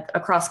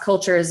across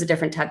cultures, the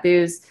different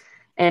taboos,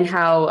 and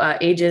how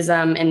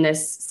ageism in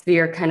this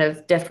sphere kind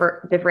of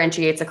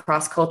differentiates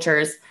across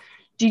cultures.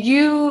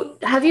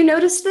 Have you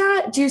noticed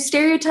that? Do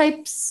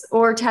stereotypes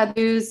or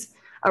taboos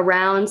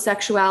around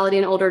sexuality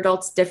in older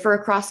adults differ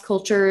across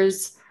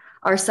cultures?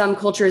 Are some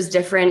cultures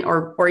different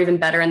or even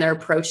better in their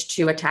approach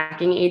to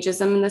attacking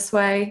ageism in this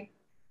way?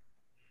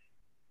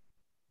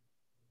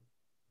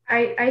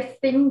 I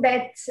think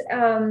that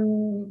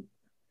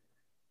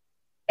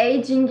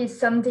aging is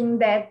something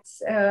that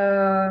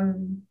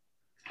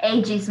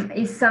ageism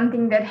is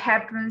something that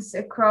happens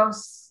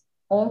across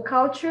all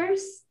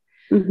cultures.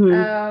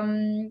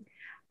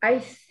 I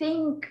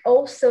think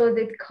also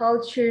that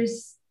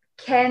cultures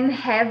can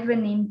have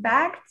an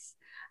impact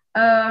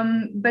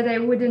But I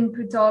wouldn't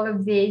put all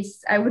of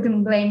this, I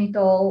wouldn't blame it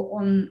all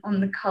on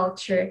the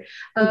culture.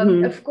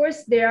 Of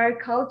course, there are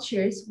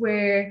cultures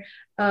where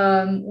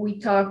we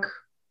talk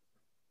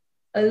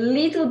a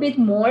little bit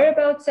more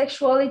about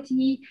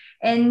sexuality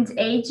and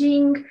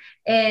aging,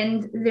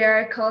 and there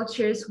are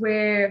cultures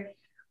where,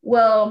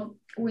 well,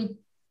 we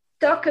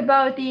talk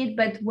about it,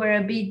 but we're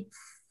a bit,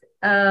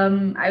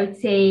 I would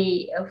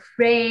say,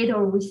 afraid,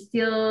 or we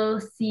still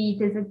see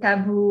it as a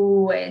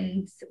taboo.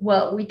 And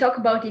well, we talk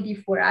about it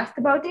if we're asked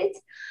about it.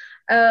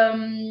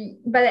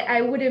 But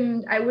I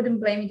wouldn't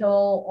blame it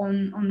all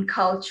on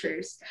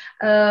cultures.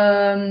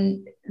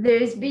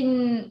 There's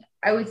been,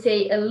 I would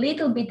say, a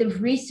little bit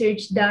of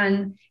research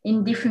done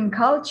in different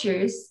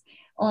cultures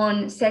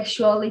on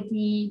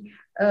sexuality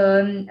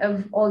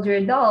of older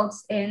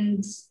adults,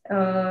 and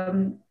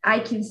I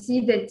can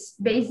see that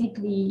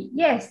basically,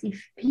 yes,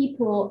 if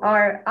people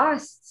are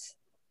asked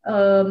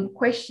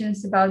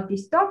questions about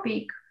this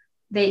topic,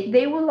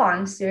 they will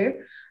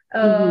answer.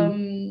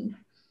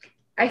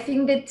 I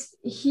think that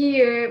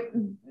here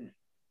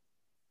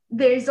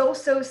there's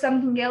also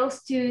something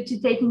else to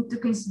take into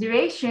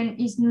consideration,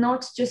 is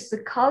not just the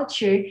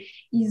culture,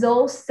 is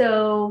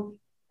also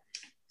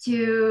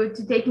to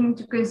take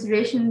into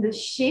consideration the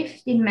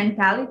shift in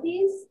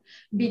mentalities,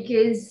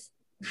 because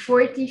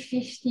 40,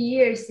 50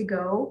 years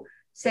ago,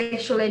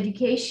 sexual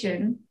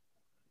education,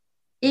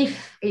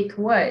 if it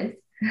was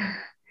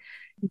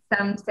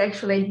some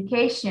sexual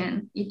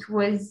education, it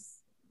was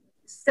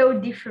so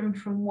different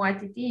from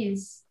what it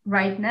is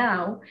right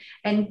now,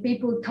 and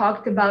people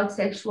talked about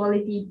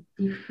sexuality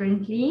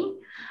differently.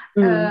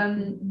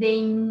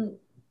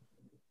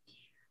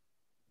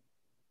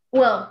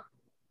 Well,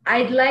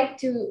 I'd like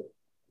to,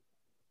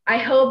 I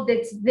hope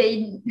that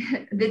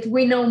that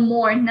we know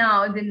more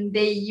now than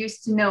they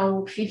used to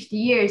know 50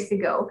 years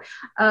ago.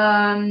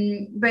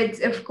 But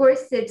of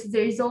course,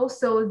 there's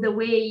also the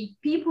way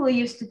people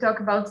used to talk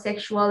about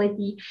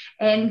sexuality.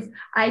 And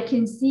I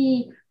can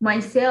see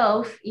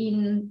myself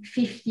in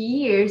 50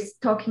 years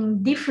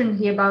talking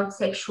differently about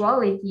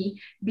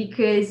sexuality,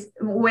 because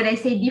when I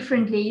say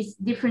differently, it's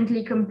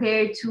differently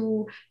compared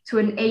to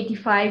an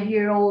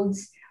 85-year-old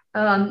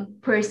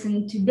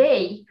person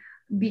today.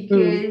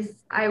 Because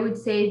I would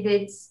say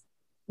that,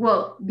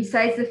 well,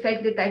 besides the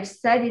fact that I've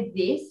studied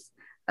this,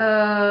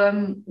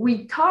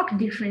 we talk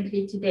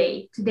differently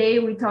today. Today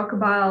we talk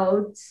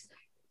about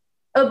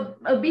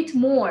a bit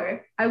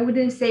more. I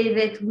wouldn't say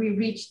that we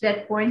reached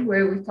that point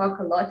where we talk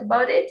a lot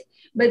about it,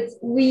 but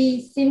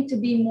we seem to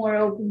be more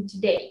open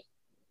today.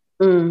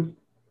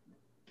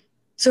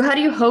 So how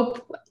do you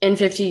hope in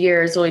 50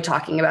 years we'll be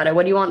talking about it?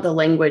 What do you want the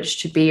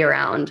language to be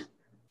around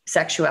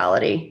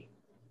sexuality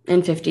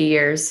in 50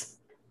 years?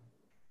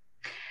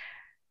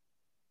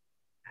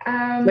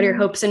 What are your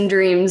hopes and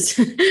dreams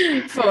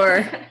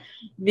for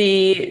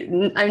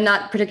I'm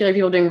not particularly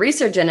people doing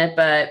research in it,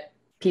 but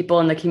people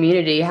in the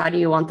community? How do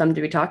you want them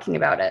to be talking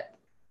about it?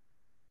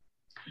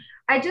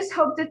 I just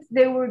hope that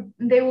they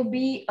will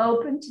be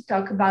open to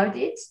talk about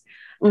it,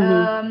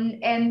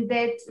 and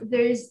that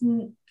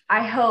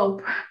I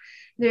hope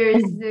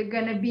there's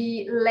gonna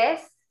be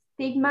less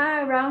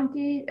stigma around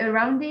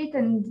it,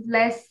 and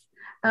less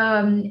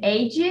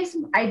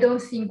ageism. I don't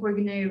think we're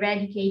going to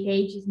eradicate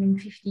ageism in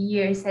 50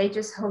 years. I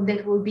just hope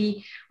that we'll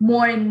be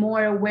more and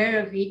more aware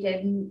of it,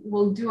 and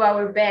we'll do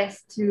our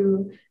best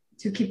to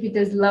keep it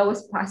as low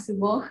as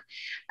possible,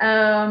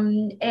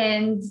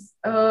 and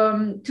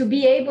to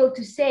be able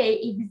to say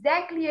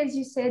exactly as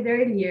you said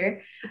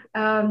earlier,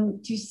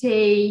 to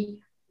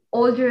say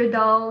older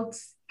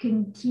adults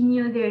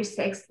continue their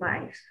sex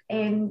life,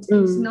 and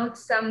it's not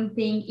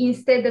something,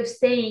 instead of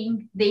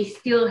saying they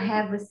still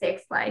have a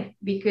sex life,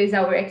 because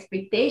our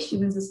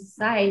expectation as a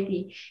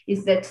society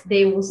is that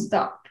they will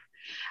stop.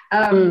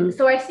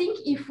 So I think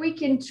if we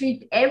can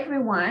treat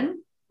everyone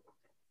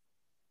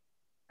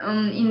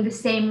in the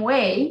same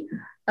way,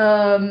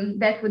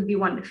 that would be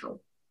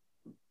wonderful.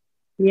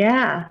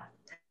 Yeah,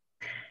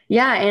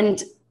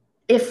 and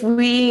if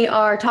we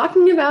are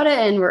talking about it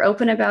and we're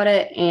open about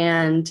it,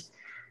 and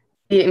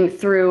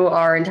through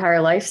our entire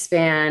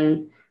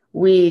lifespan,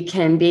 we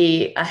can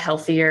have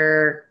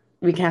healthier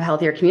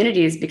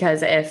communities,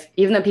 because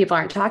even though people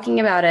aren't talking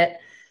about it,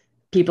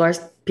 people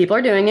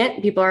are doing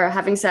it, people are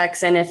having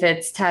sex. And if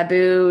it's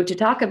taboo to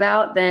talk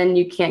about, then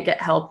you can't get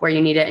help where you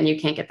need it, and you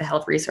can't get the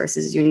health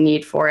resources you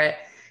need for it.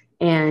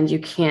 And you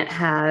can't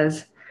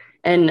have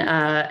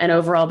an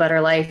overall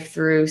better life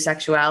through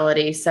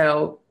sexuality.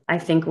 So I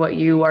think what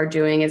you are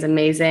doing is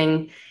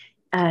amazing.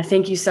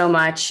 Thank you so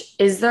much.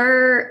 Is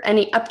there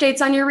any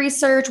updates on your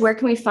research? Where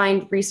can we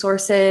find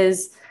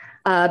resources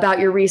about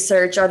your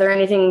research? Is there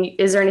anything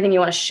you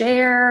want to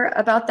share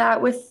about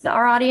that with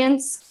our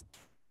audience?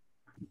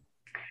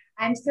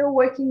 I'm still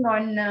working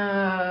on,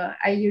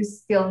 I use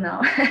still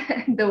now,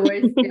 the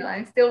word still.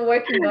 I'm still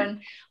working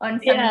on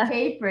some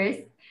papers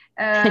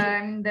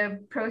the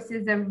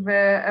process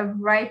of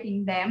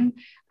writing them.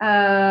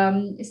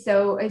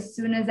 So as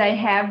soon as I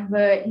have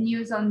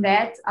news on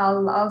that,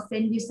 I'll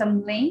send you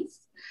some links.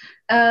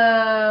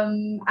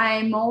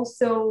 I'm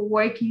also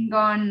working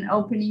on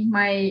opening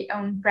my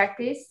own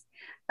practice.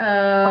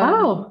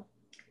 Wow.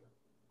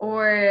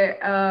 Or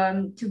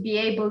to be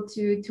able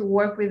to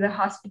work with the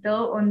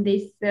hospital on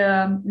this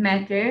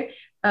matter.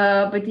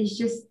 But it's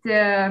just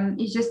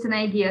an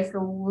idea,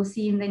 so we'll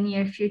see in the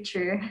near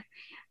future.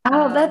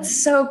 Oh,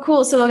 that's so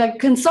cool. So like a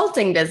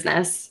consulting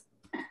business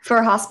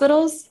for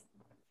hospitals?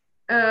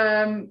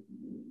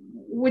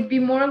 Would be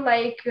more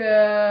like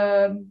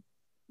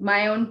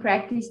my own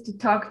practice to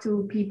talk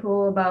to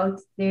people about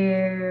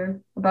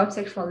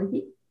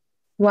sexuality.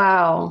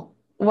 Wow.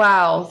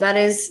 Wow. That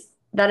is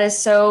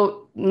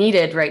so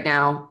needed right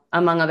now,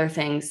 among other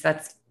things.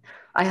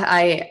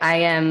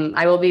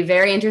 I will be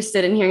very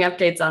interested in hearing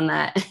updates on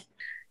that.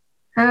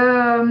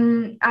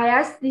 I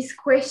asked this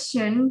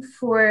question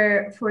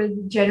for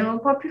the general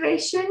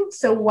population.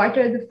 So what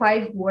are the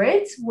 5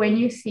 words when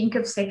you think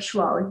of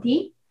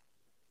sexuality?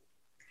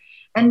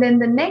 And then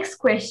the next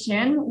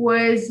question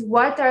was,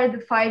 what are the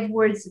 5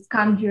 words that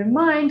come to your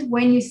mind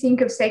when you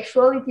think of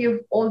sexuality of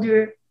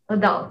older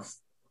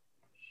adults?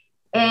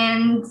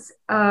 And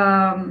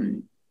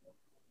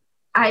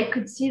I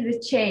could see the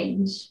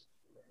change,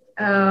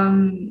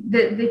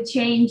 the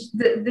change,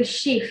 the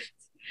shift.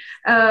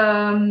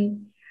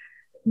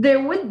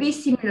 There would be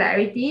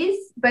similarities,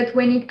 but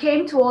when it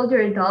came to older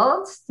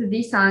adults, to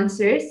these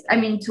answers,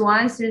 to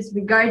answers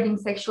regarding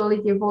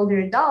sexuality of older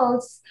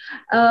adults,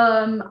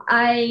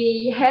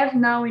 I have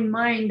now in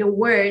mind a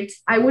word.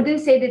 I wouldn't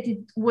say that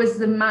it was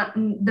the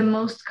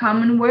most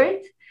common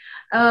word,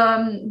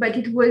 but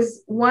it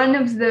was one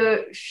of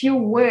the few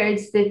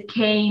words that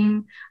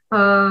came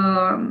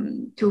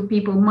to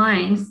people's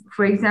minds.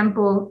 For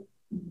example,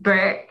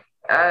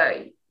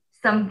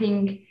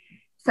 something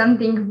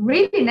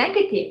really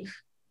negative.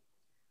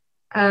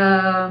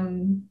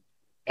 And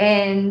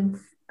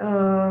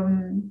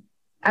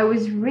I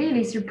was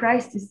really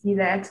surprised to see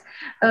that.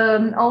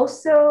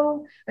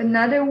 Also,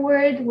 another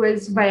word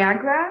was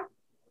Viagra.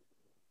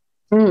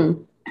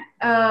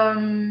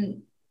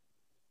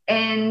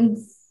 And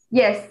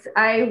yes,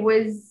 I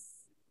was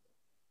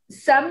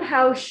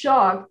somehow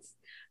shocked.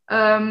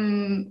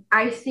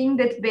 I think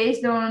that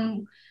based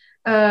on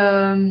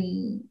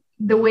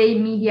the way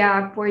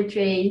media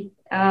portray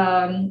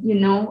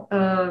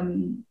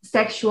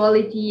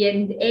sexuality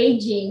and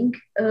aging,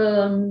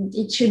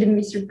 it shouldn't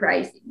be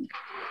surprising,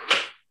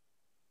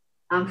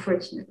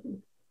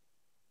 unfortunately,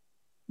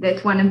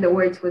 that one of the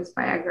words was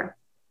Viagra.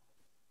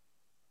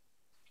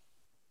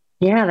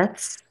 Yeah,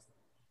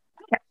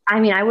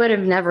 I would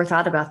have never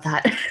thought about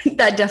that.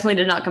 That definitely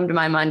did not come to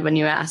my mind when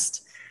you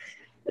asked.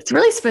 It's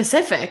really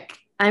specific.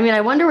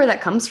 I wonder where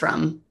that comes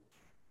from.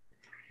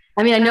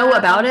 I know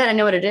about it, I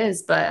know what it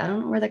is, but I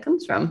don't know where that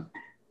comes from.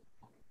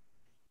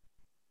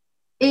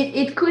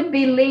 It could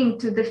be linked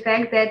to the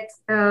fact that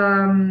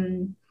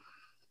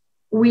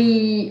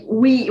we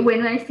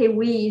when I say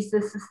we,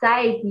 the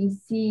society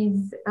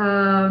sees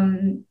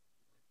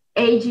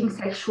aging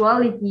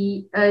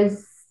sexuality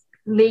as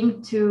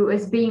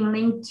being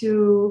linked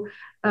to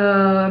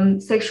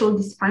sexual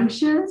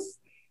dysfunctions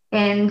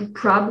and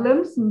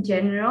problems in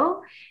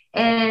general,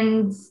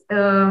 and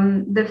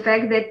the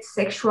fact that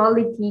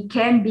sexuality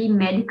can be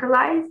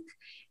medicalized,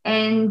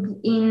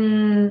 and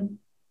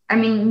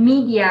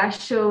media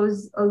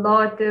shows a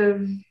lot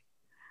of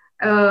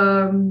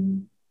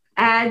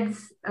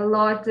ads, a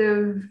lot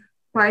of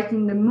part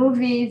in the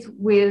movies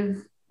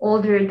with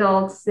older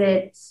adults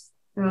that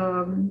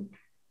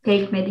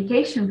take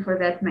medication for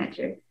that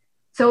matter.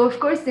 So of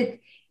course, that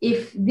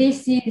if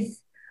this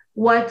is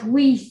what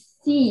we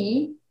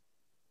see,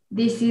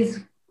 this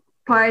is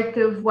part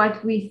of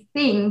what we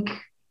think.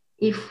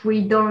 If we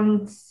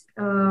don't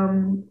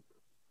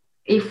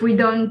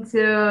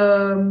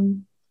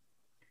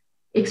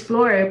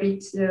explore a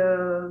bit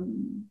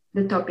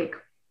the topic.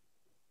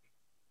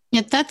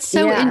 Yeah, that's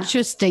so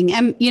interesting.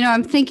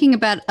 I'm thinking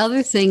about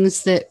other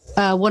things that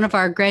one of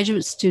our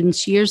graduate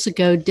students years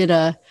ago did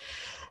a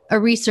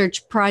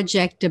research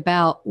project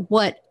about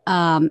what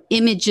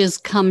images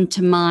come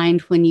to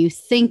mind when you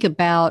think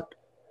about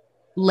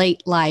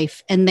late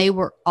life. And they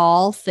were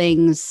all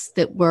things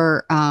that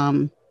were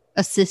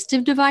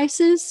assistive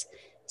devices,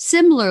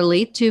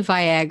 similarly to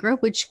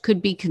Viagra, which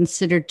could be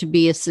considered to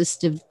be an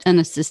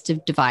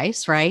assistive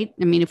device, right?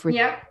 If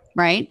we're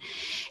right.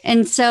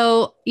 And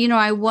so,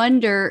 I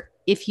wonder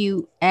if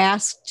you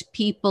asked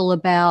people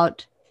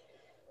about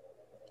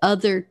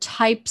other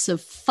types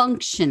of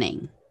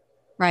functioning,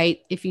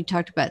 right? If you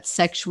talked about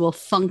sexual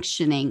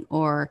functioning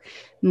or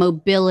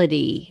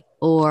mobility,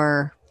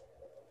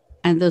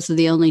 and those are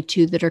the only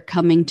 2 that are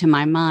coming to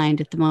my mind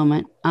at the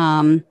moment.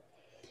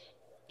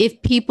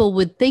 If people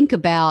would think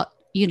about,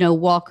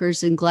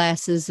 walkers and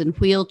glasses and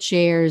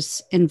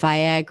wheelchairs and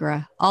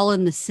Viagra, all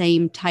in the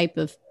same type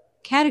of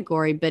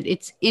category, but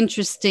it's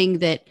interesting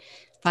that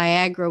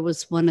Viagra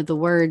was one of the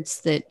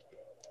words that,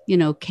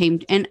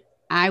 came. And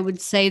I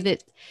would say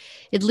that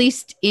at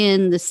least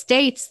in the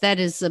States,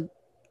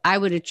 I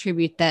would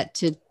attribute that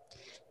to,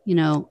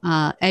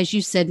 as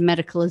you said,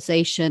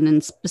 medicalization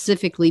and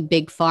specifically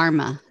big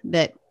pharma,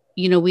 that,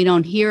 we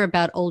don't hear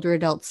about older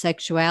adult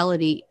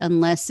sexuality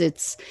unless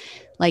it's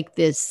like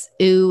this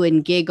ooh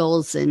and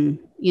giggles and,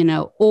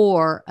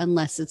 or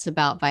unless it's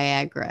about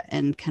Viagra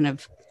and kind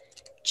of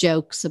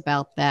jokes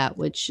about that,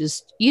 which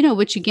is,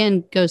 which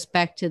again goes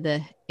back to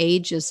the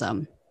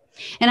ageism.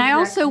 And I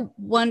also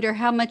wonder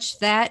how much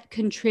that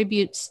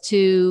contributes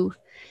to,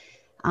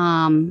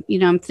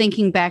 I'm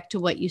thinking back to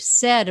what you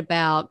said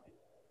about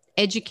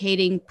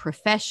educating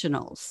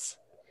professionals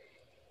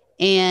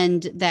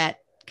and that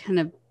kind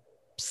of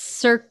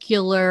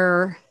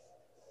circular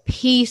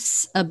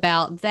piece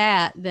about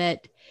that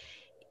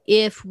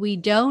if we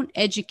don't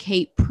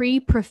educate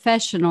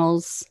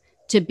pre-professionals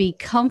to be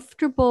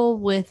comfortable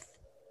with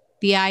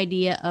the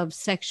idea of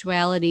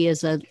sexuality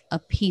as a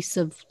piece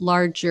of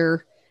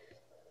larger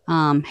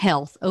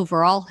health,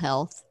 overall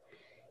health,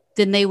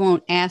 then they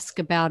won't ask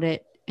about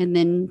it. And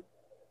then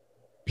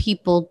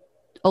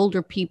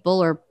older people,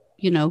 or,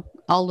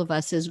 all of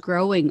us as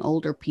growing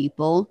older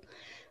people,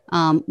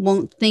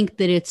 won't think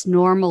that it's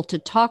normal to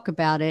talk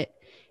about it.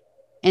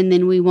 And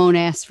then we won't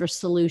ask for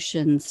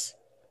solutions.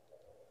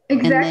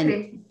 Exactly. And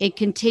then it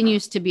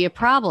continues to be a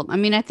problem. I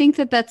mean, I think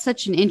that that's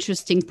such an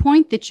interesting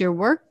point that your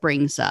work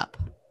brings up.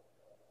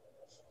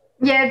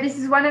 Yeah, this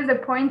is one of the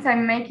points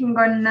I'm making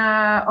on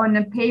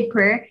a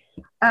paper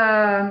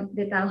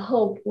that I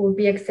hope will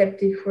be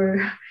accepted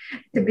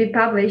to be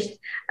published.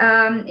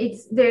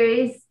 There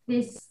is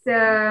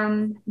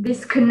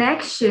this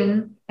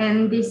connection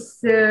and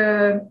this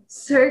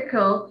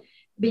circle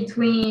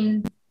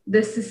between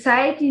the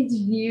society's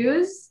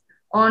views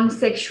on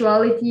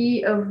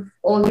sexuality of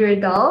older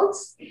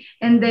adults,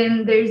 and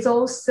then there's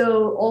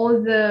also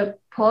all the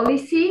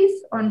policies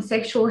on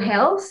sexual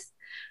health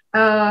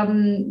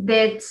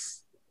that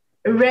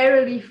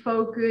rarely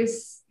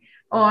focus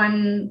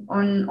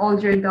on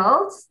older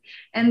adults.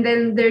 And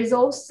then there's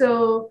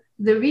also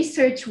the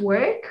research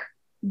work.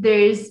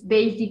 There's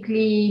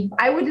basically,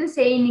 I wouldn't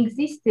say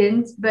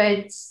inexistent,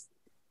 but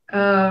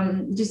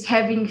just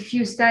having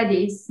few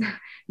studies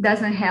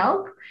doesn't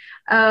help.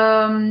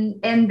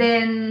 And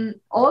then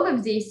all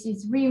of this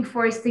is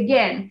reinforced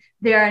again.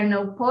 There are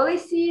no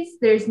policies,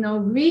 there's no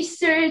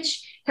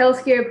research,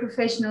 healthcare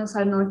professionals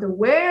are not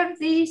aware of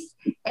this.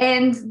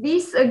 And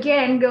this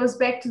again goes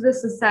back to the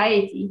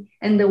society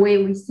and the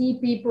way we see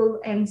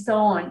people and so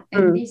on.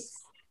 And this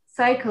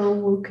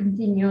cycle will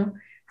continue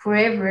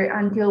forever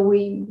until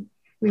we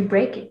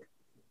break it.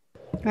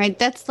 Right.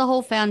 That's the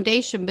whole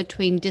foundation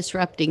between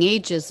disrupting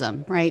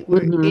ageism, right?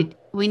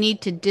 We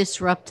need to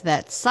disrupt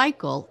that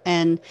cycle.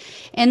 And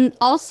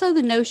also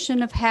the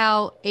notion of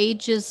how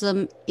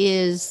ageism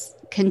is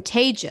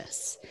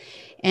contagious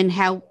and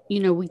how,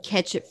 we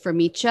catch it from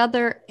each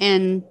other.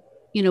 And,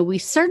 we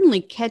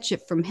certainly catch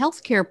it from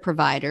healthcare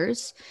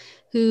providers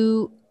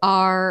who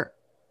are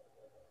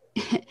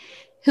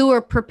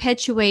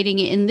perpetuating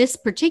it in this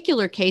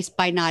particular case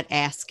by not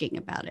asking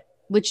about it,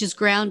 which is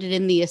grounded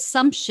in the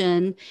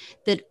assumption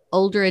that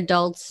older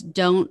adults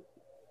don't,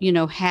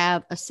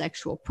 have a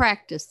sexual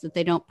practice, that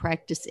they don't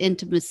practice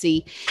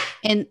intimacy,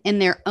 and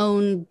their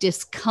own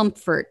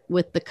discomfort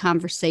with the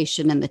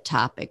conversation and the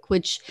topic,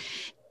 which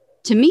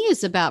to me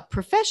is about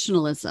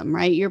professionalism,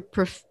 right?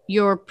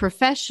 Your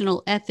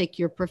professional ethic,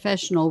 your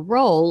professional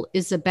role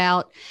is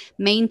about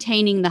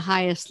maintaining the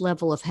highest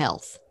level of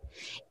health.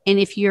 And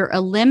if you're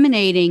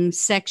eliminating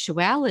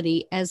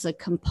sexuality as a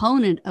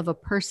component of a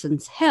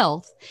person's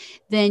health,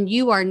 then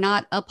you are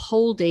not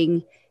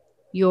upholding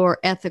your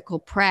ethical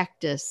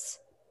practice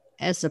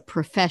as a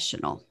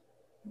professional.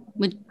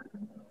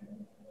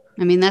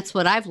 That's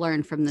what I've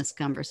learned from this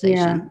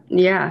conversation.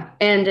 Yeah.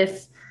 And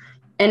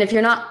if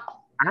you're not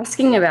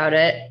asking about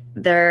it,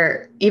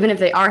 even if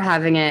they are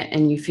having it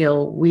and you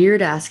feel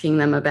weird asking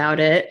them about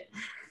it,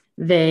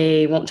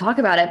 they won't talk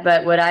about it.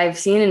 But what I've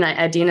seen, and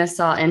Adina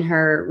saw in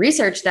her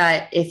research,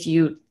 that if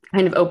you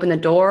kind of open the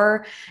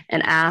door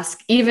and ask,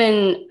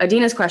 even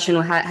Adina's question,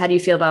 how do you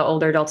feel about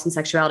older adults and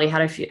sexuality? How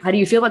do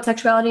you feel about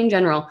sexuality in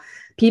general?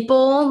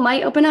 People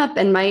might open up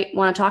and might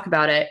want to talk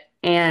about it.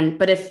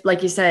 But if,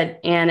 like you said,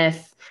 and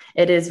if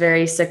it is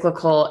very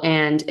cyclical,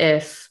 and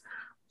if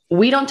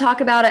we don't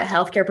talk about it,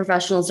 healthcare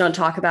professionals don't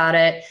talk about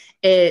it,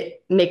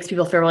 it makes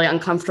people feel really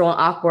uncomfortable and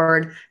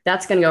awkward.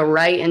 That's going to go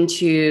right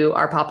into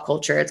our pop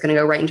culture. It's going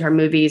to go right into our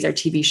movies, our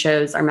TV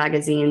shows, our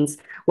magazines,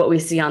 what we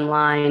see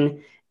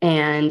online.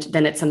 And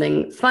then it's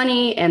something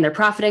funny and they're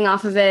profiting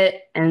off of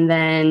it. And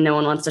then no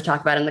one wants to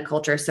talk about it in the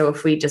culture. So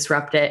if we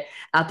disrupt it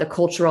at the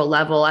cultural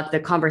level, at the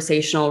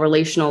conversational,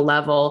 relational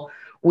level,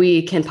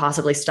 we can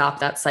possibly stop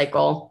that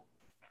cycle.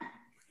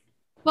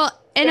 Well,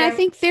 and I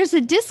think there's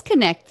a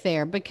disconnect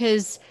there,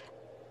 because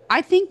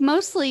I think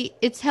mostly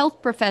it's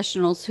health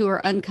professionals who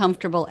are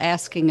uncomfortable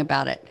asking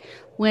about it.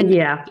 When,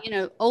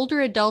 older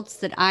adults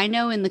that I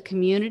know in the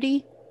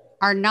community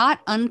are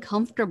not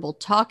uncomfortable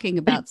talking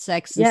about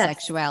sex and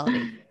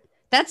sexuality.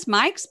 That's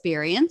my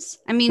experience.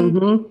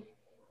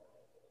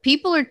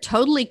 people are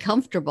totally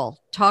comfortable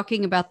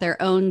talking about their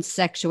own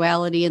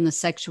sexuality and the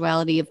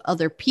sexuality of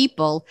other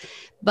people.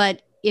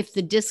 But if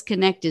the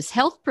disconnect is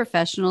health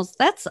professionals,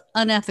 that's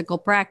unethical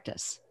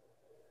practice.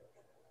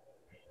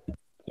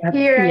 Yep.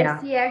 Here Yeah.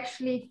 I see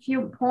actually a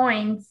few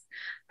points.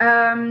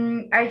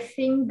 I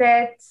think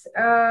that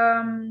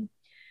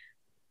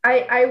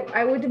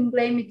I wouldn't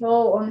blame it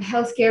all on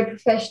healthcare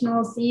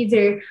professionals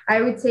either.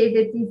 I would say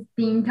that it's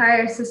the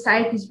entire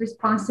society's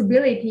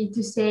responsibility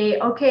to say,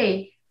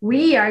 okay,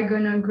 we are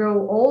going to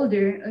grow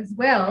older as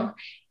well.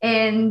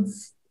 And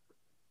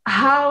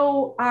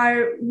how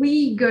are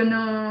we going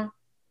to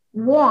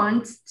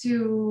want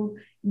to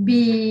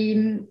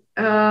be,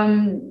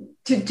 to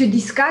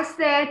discuss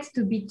that,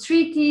 to be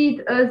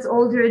treated as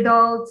older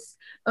adults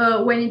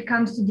when it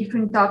comes to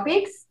different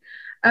topics?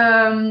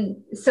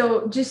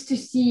 So just to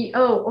see,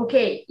 oh,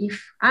 okay,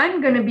 if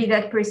I'm going to be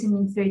that person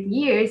in 30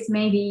 years,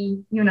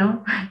 maybe,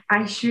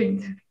 I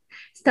should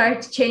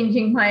start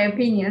changing my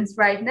opinions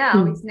right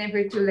now. It's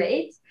never too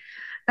late.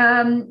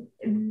 The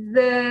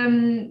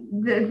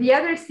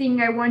other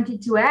thing I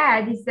wanted to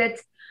add is that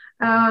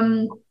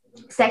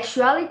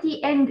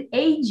sexuality and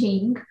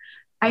aging,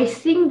 I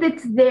think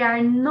that they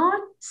are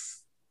not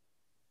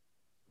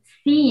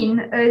seen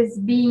as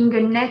being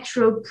a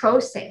natural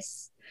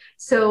process.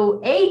 So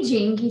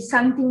aging is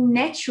something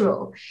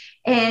natural,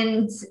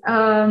 and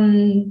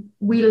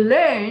we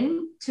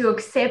learn to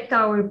accept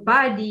our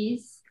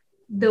bodies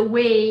the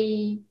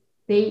way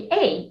they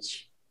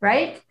age,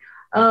 right?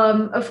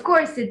 Of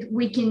course,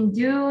 we can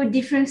do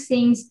different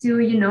things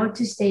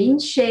to stay in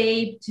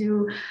shape,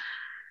 to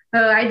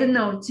I don't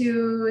know,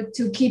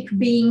 to keep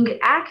being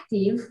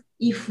active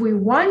if we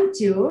want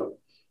to,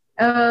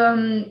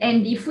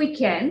 and if we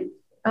can,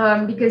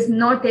 because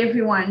not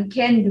everyone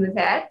can do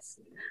that.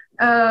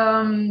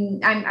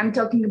 I'm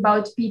talking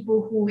about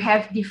people who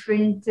have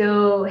different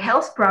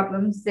health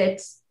problems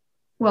that,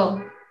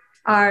 well,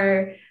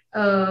 are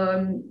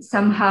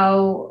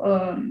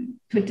somehow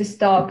put a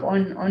stop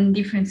on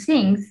different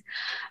things.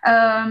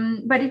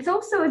 But it's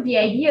also the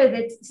idea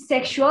that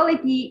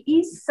sexuality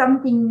is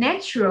something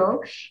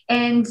natural.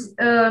 And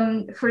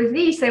for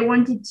this, I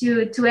wanted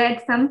to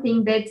add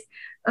something that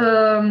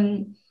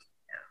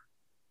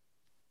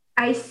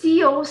I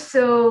see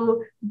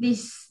also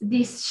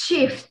this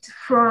shift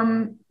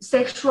from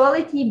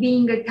sexuality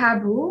being a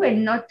taboo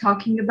and not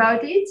talking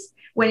about it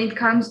when it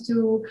comes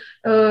to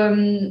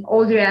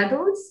older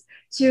adults,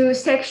 to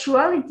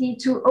sexuality,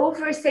 to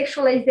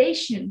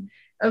over-sexualization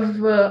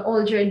of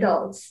older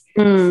adults,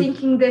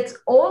 thinking that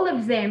all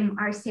of them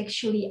are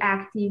sexually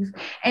active.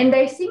 And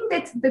I think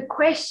that the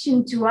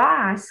question to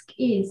ask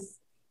is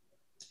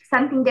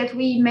something that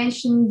we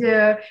mentioned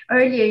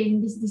earlier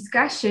in this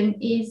discussion,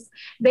 is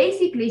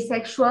basically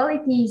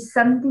sexuality is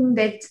something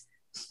that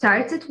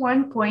starts at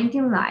one point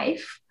in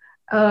life.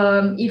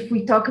 If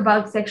we talk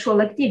about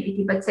sexual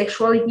activity, but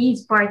sexuality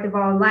is part of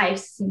our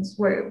lives since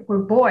we're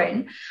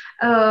born.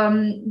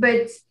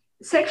 But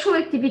sexual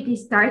activity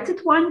starts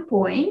at one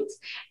point,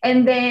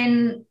 and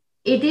then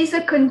it is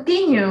a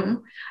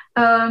continuum.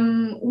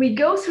 We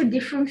go through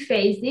different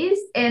phases,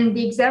 and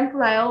the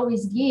example I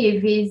always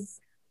give is,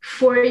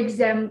 for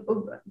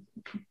example,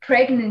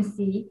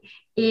 pregnancy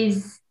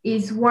is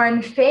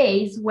one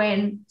phase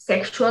when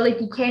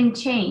sexuality can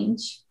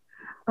change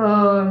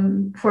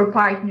for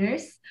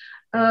partners.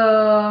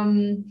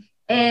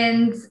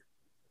 And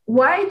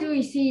why do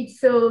we see it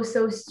so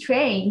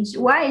strange?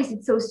 Why is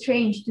it so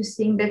strange to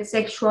think that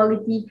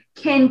sexuality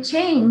can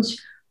change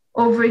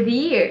over the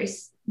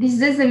years? This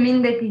doesn't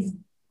mean that it's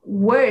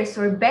worse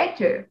or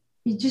better.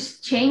 It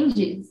just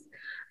changes.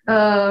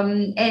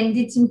 And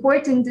it's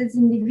important as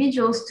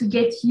individuals to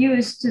get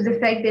used to the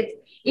fact that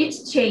it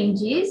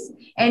changes.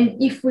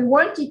 And if we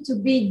want it to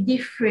be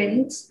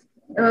different,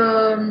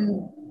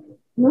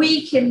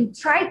 we can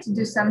try to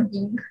do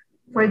something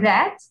for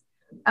that.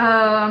 But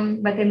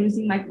I'm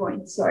losing my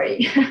point,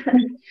 sorry.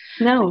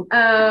 No.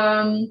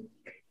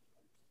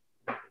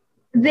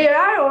 There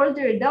are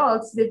older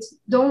adults that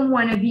don't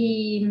want to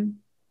be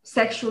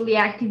sexually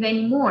active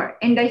anymore.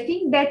 And I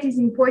think that is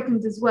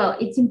important as well.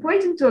 It's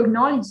important to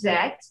acknowledge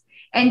that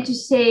and to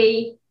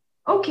say,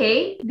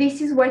 okay, this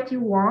is what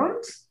you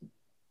want.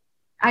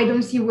 I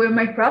don't see where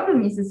my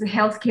problem is as a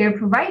healthcare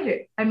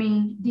provider. I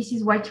mean, this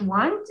is what you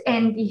want.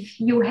 And if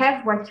you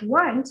have what you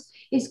want,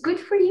 it's good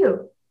for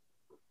you.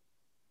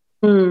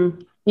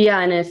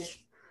 Yeah. And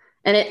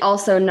it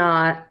also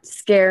not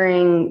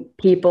scaring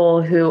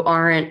people who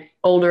aren't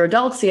older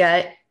adults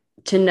yet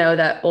to know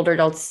that older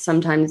adults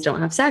sometimes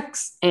don't have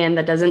sex. And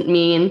that doesn't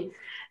mean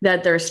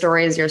that their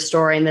story is your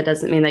story. And that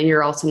doesn't mean that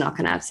you're also not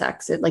going to have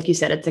sex. Like you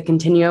said, it's a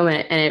continuum,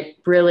 and it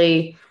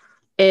really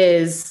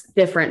is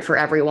different for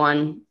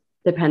everyone,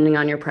 depending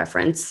on your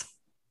preference.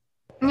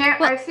 Yeah,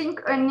 I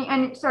think,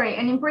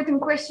 an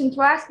important question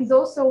to ask is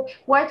also,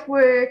 what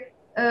were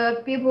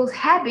people's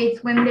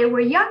habits when they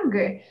were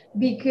younger?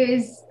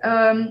 Because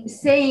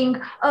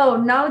saying, oh,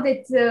 now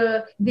that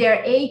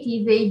they're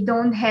 80, they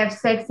don't have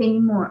sex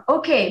anymore.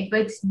 Okay,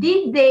 but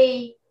did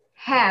they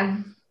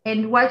have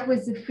and what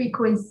was the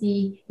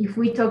frequency, if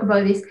we talk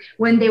about this,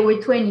 when they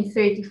were 20,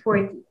 30,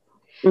 40.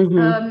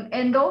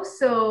 And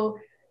also,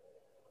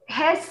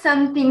 has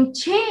something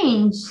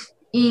changed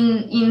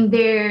in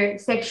their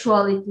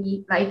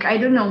sexuality? Like, I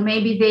don't know,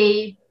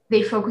 maybe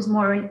they focus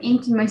more on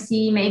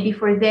intimacy, maybe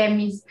for them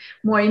is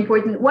more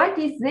important. What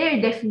is their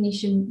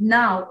definition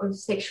now of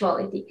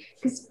sexuality?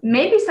 Because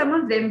maybe some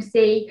of them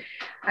say,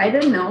 I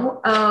don't know,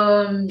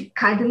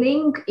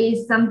 cuddling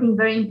is something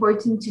very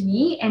important to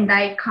me and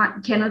I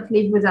cannot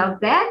live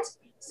without that.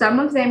 Some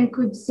of them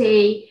could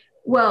say,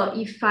 well,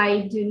 if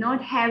I do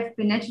not have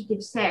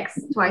penetrative sex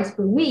twice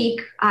per week,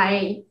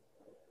 I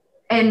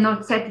am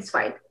not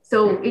satisfied.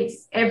 So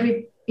it's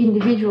every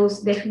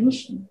individual's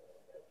definition.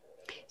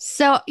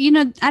 So,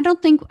 I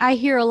don't think I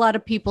hear a lot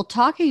of people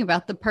talking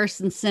about the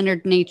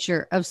person-centered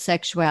nature of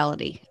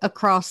sexuality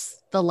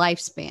across the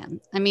lifespan.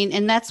 I mean,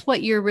 and that's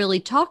what you're really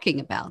talking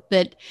about,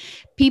 that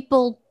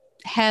people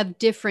have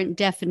different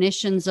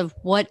definitions of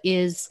what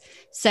is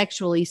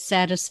sexually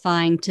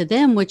satisfying to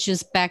them, which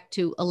is back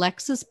to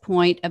Alexa's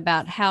point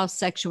about how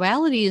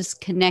sexuality is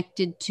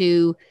connected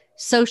to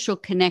social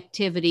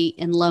connectivity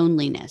and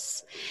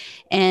loneliness,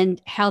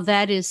 and how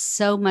that is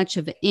so much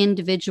of an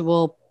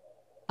individual,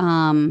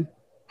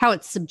 how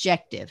it's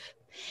subjective,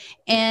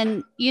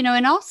 and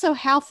and also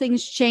how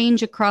things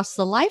change across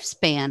the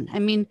lifespan. I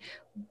mean,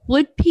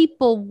 would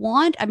people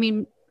want,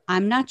 I'm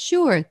not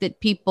sure that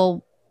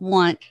people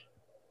want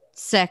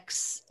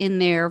sex in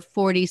their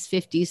 40s,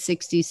 50s,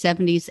 60s,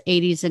 70s,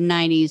 80s, and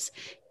 90s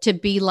to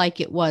be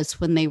like it was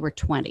when they were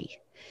 20.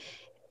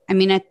 I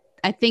mean,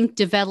 I think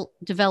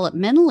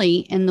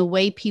developmentally, and the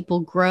way people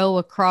grow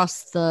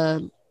across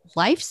the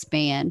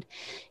lifespan,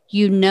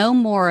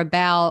 more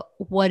about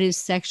what is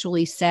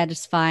sexually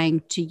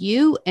satisfying to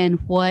you and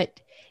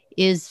what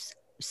is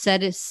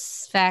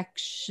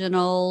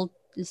satisfactional.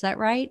 Is that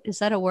right? Is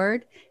that a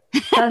word?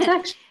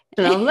 Satisfaction.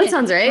 No, that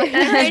sounds right.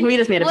 Right. We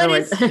just made up the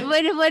word.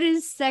 What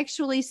is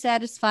sexually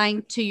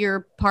satisfying to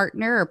your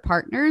partner or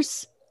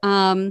partners?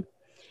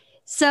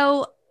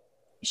 So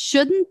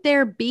shouldn't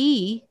there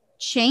be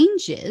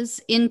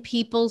changes in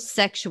people's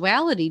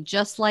sexuality,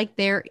 just like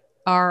there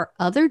are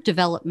other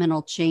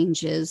developmental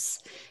changes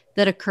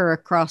that occur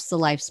across the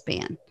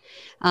lifespan?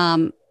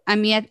 I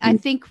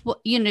think,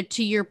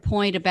 to your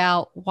point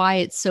about why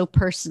it's so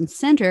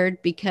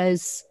person-centered,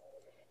 because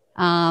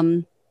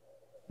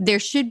there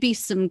should be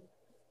some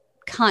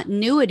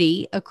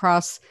continuity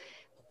across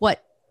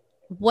what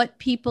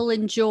people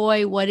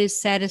enjoy, what is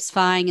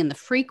satisfying, and the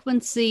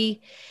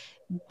frequency,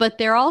 but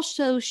there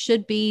also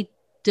should be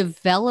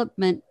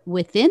development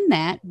within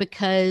that,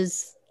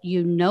 because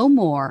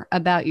more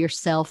about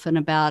yourself and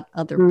about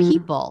other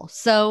people.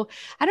 So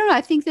I don't know.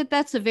 I think that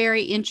that's a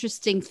very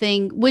interesting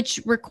thing, which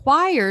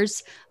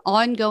requires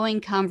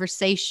ongoing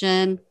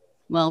conversation,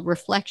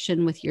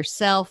 reflection with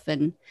yourself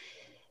and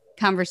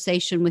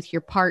conversation with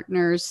your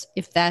partners,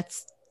 if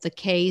that's the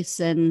case.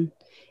 And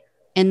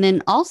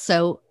then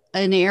also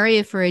an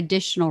area for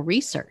additional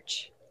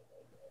research.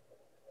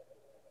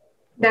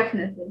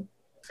 Definitely.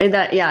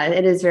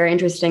 It is very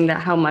interesting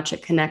that how much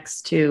it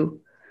connects to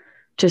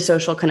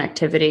social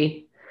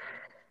connectivity.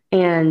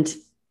 And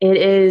it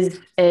is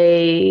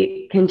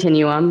a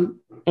continuum.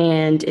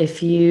 And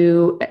if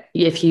you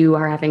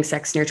are having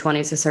sex in your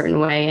 20s a certain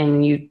way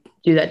and you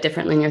do that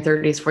differently in your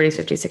 30s,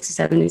 40s, 50s,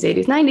 60s, 70s,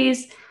 80s,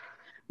 90s,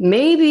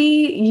 maybe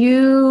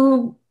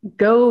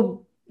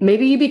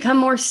you become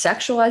more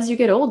sexual as you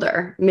get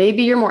older.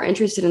 Maybe you're more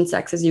interested in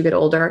sex as you get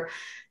older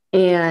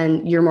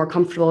and you're more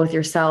comfortable with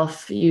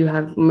yourself. You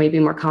have maybe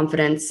more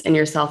confidence in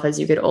yourself as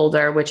you get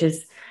older, which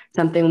is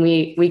something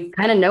we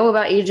kind of know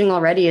about aging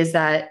already, is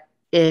that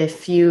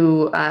if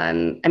you,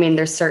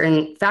 there's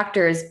certain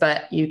factors,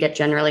 but you get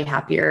generally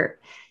happier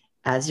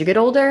as you get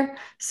older.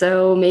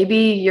 So maybe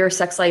your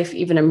sex life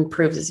even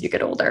improves as you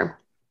get older,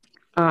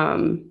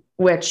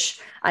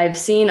 which I've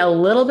seen a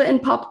little bit in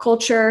pop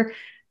culture.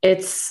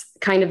 It's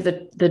kind of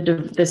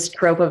this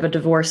trope of a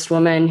divorced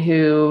woman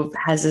who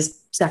has this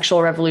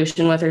sexual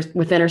revolution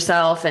within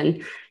herself,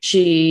 and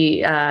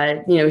she,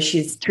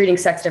 she's treating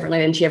sex differently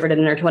than she ever did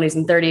in her 20s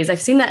and 30s. I've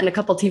seen that in a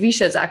couple TV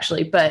shows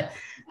actually, but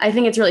I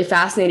think it's really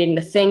fascinating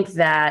to think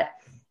that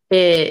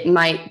it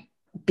might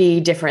be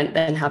different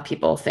than how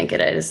people think it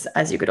is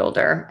as you get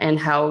older, and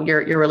how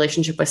your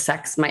relationship with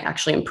sex might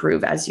actually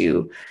improve as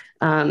you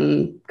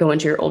go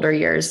into your older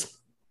years.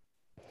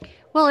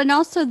 Well, and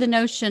also the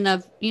notion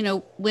of,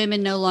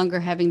 women no longer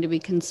having to be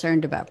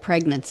concerned about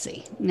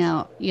pregnancy.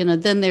 Now,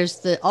 then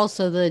there's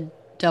also the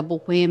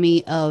double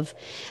whammy of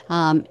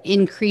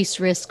increased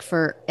risk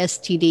for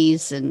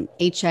STDs and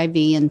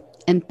HIV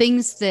and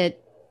things that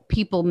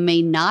people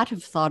may not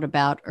have thought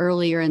about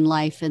earlier in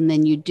life, and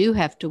then you do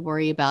have to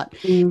worry about.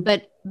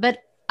 But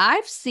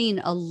I've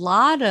seen a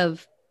lot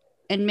of,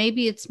 and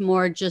maybe it's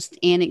more just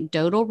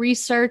anecdotal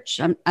research,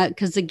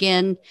 because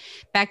again,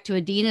 back to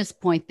Adina's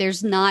point,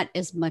 there's not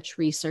as much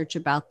research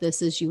about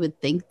this as you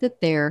would think that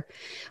there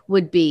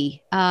would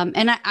be.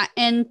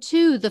 And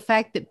two, the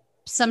fact that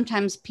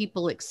sometimes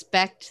people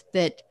expect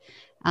that,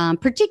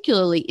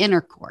 particularly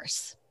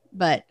intercourse,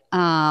 but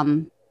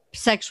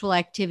sexual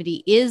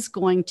activity is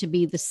going to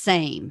be the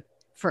same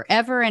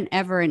forever and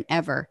ever and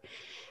ever,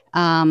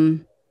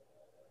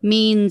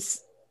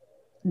 means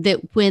that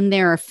when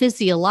there are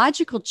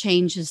physiological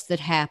changes that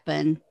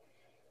happen,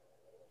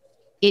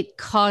 it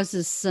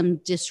causes some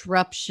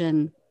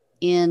disruption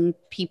in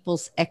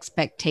people's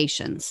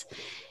expectations.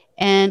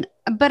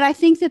 But I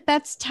think that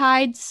that's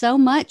tied so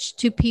much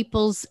to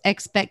people's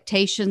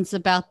expectations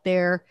about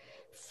their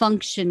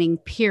functioning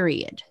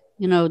period.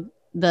 You know,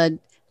 the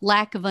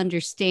lack of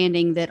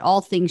understanding that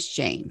all things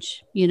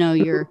change. You know,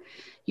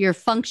 your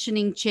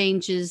functioning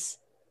changes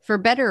for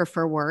better or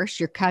for worse.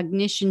 Your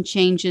cognition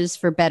changes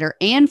for better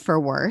and for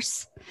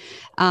worse.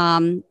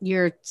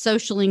 Your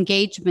social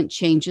engagement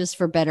changes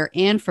for better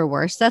and for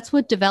worse. That's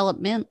what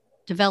development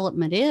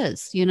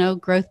is, you know,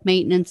 growth,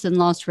 maintenance, and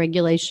loss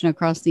regulation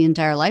across the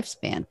entire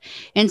lifespan.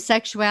 And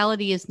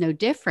sexuality is no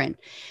different,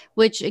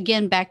 which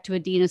again, back to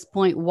Adina's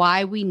point,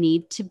 why we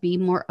need to be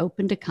more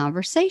open to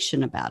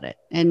conversation about it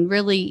and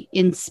really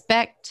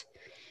inspect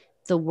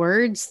the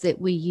words that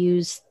we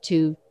use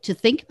to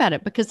think about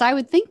it, because I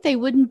would think they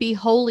wouldn't be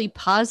wholly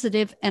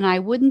positive, and I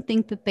wouldn't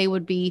think that they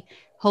would be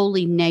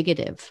wholly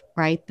negative,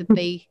 right? That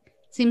they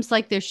seems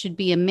like there should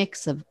be a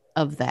mix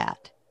of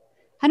that.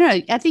 I don't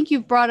know. I think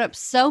you've brought up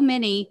so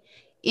many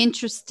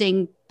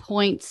interesting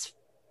points,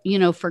 you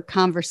know, for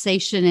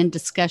conversation and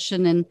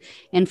discussion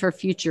and for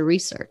future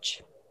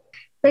research.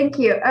 Thank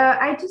you.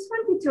 I just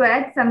wanted to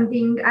add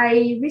something.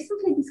 I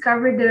recently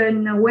discovered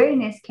an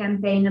awareness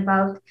campaign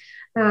about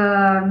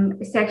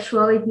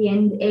sexuality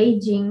and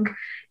aging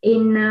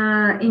in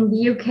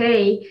the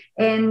UK,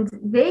 and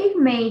they've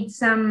made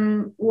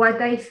some,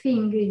 what I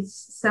think is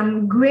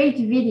some great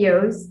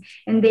videos,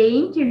 and they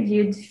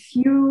interviewed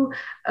few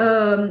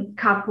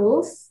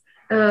couples,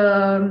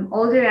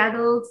 older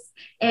adults,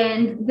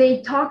 and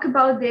they talk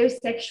about their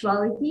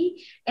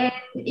sexuality, and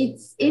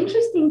it's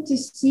interesting to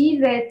see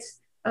that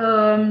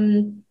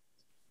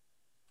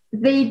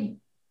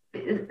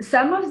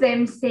some of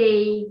them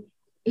say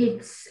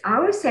it's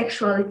our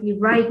sexuality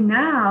right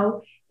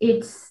now.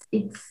 It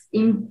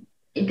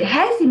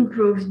has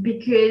improved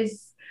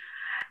because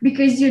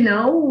you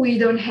know, we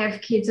don't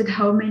have kids at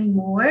home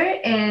anymore,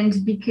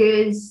 and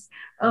because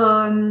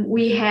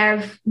we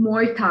have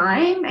more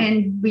time,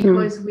 and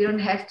because we don't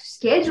have to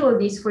schedule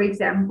this, for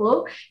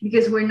example,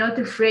 because we're not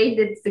afraid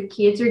that the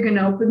kids are going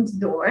to open the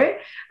door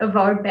of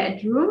our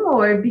bedroom,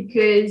 or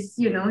because,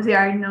 you know, there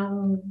are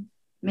no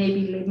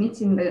maybe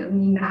limits in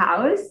the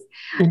house.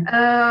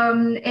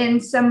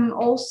 And some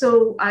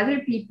also other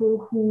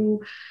people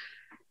who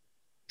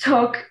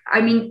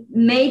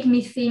made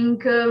me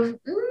think of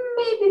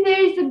maybe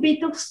there is a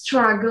bit of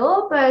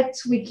struggle, but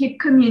we keep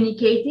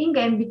communicating,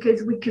 and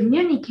because we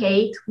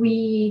communicate,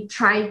 we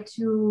try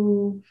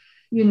to,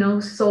 you know,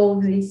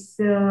 solve these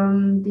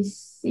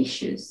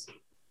issues.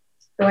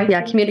 So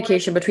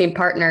communication between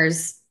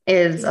partners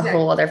is a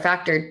whole other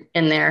factor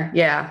in there.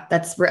 Yeah,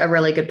 that's a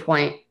really good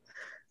point.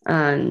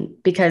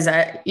 Because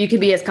you can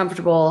be as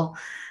comfortable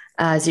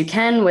as you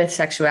can with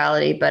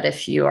sexuality, but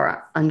if you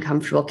are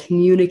uncomfortable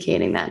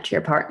communicating that to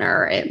your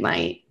partner, it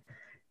might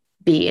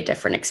be a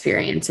different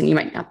experience and you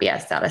might not be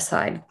as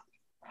satisfied.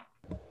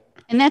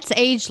 And that's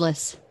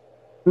ageless.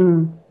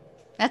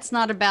 That's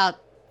not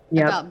about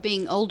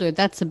being older.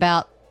 That's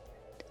about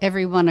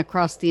everyone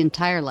across the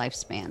entire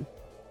lifespan.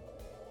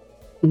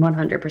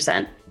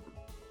 100%.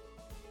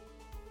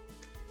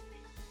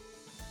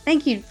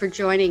 Thank you for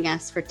joining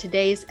us for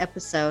today's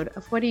episode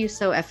of What Are You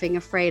So Effing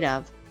Afraid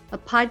Of? A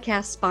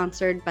podcast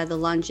sponsored by the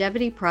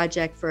Longevity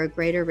Project for a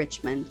Greater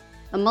Richmond,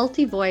 a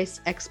multi-voice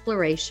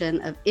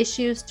exploration of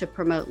issues to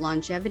promote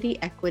longevity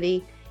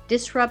equity,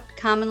 disrupt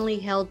commonly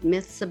held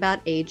myths about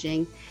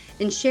aging,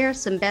 and share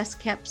some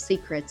best-kept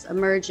secrets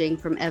emerging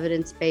from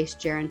evidence-based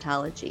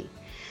gerontology.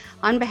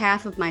 On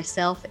behalf of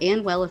myself,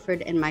 Ayn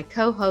Welleford, and my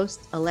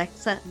co-hosts,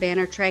 Alexa Van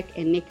Aartrijk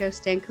and Nico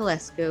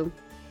Stankulescu,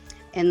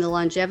 and the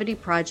Longevity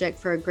Project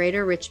for a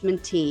Greater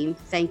Richmond team,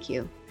 thank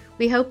you.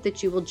 We hope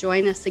that you will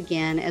join us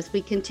again as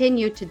we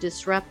continue to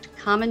disrupt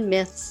common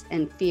myths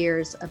and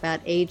fears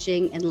about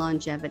aging and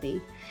longevity.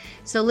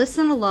 So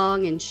listen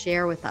along and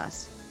share with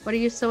us. What are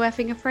you so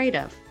effing afraid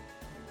of?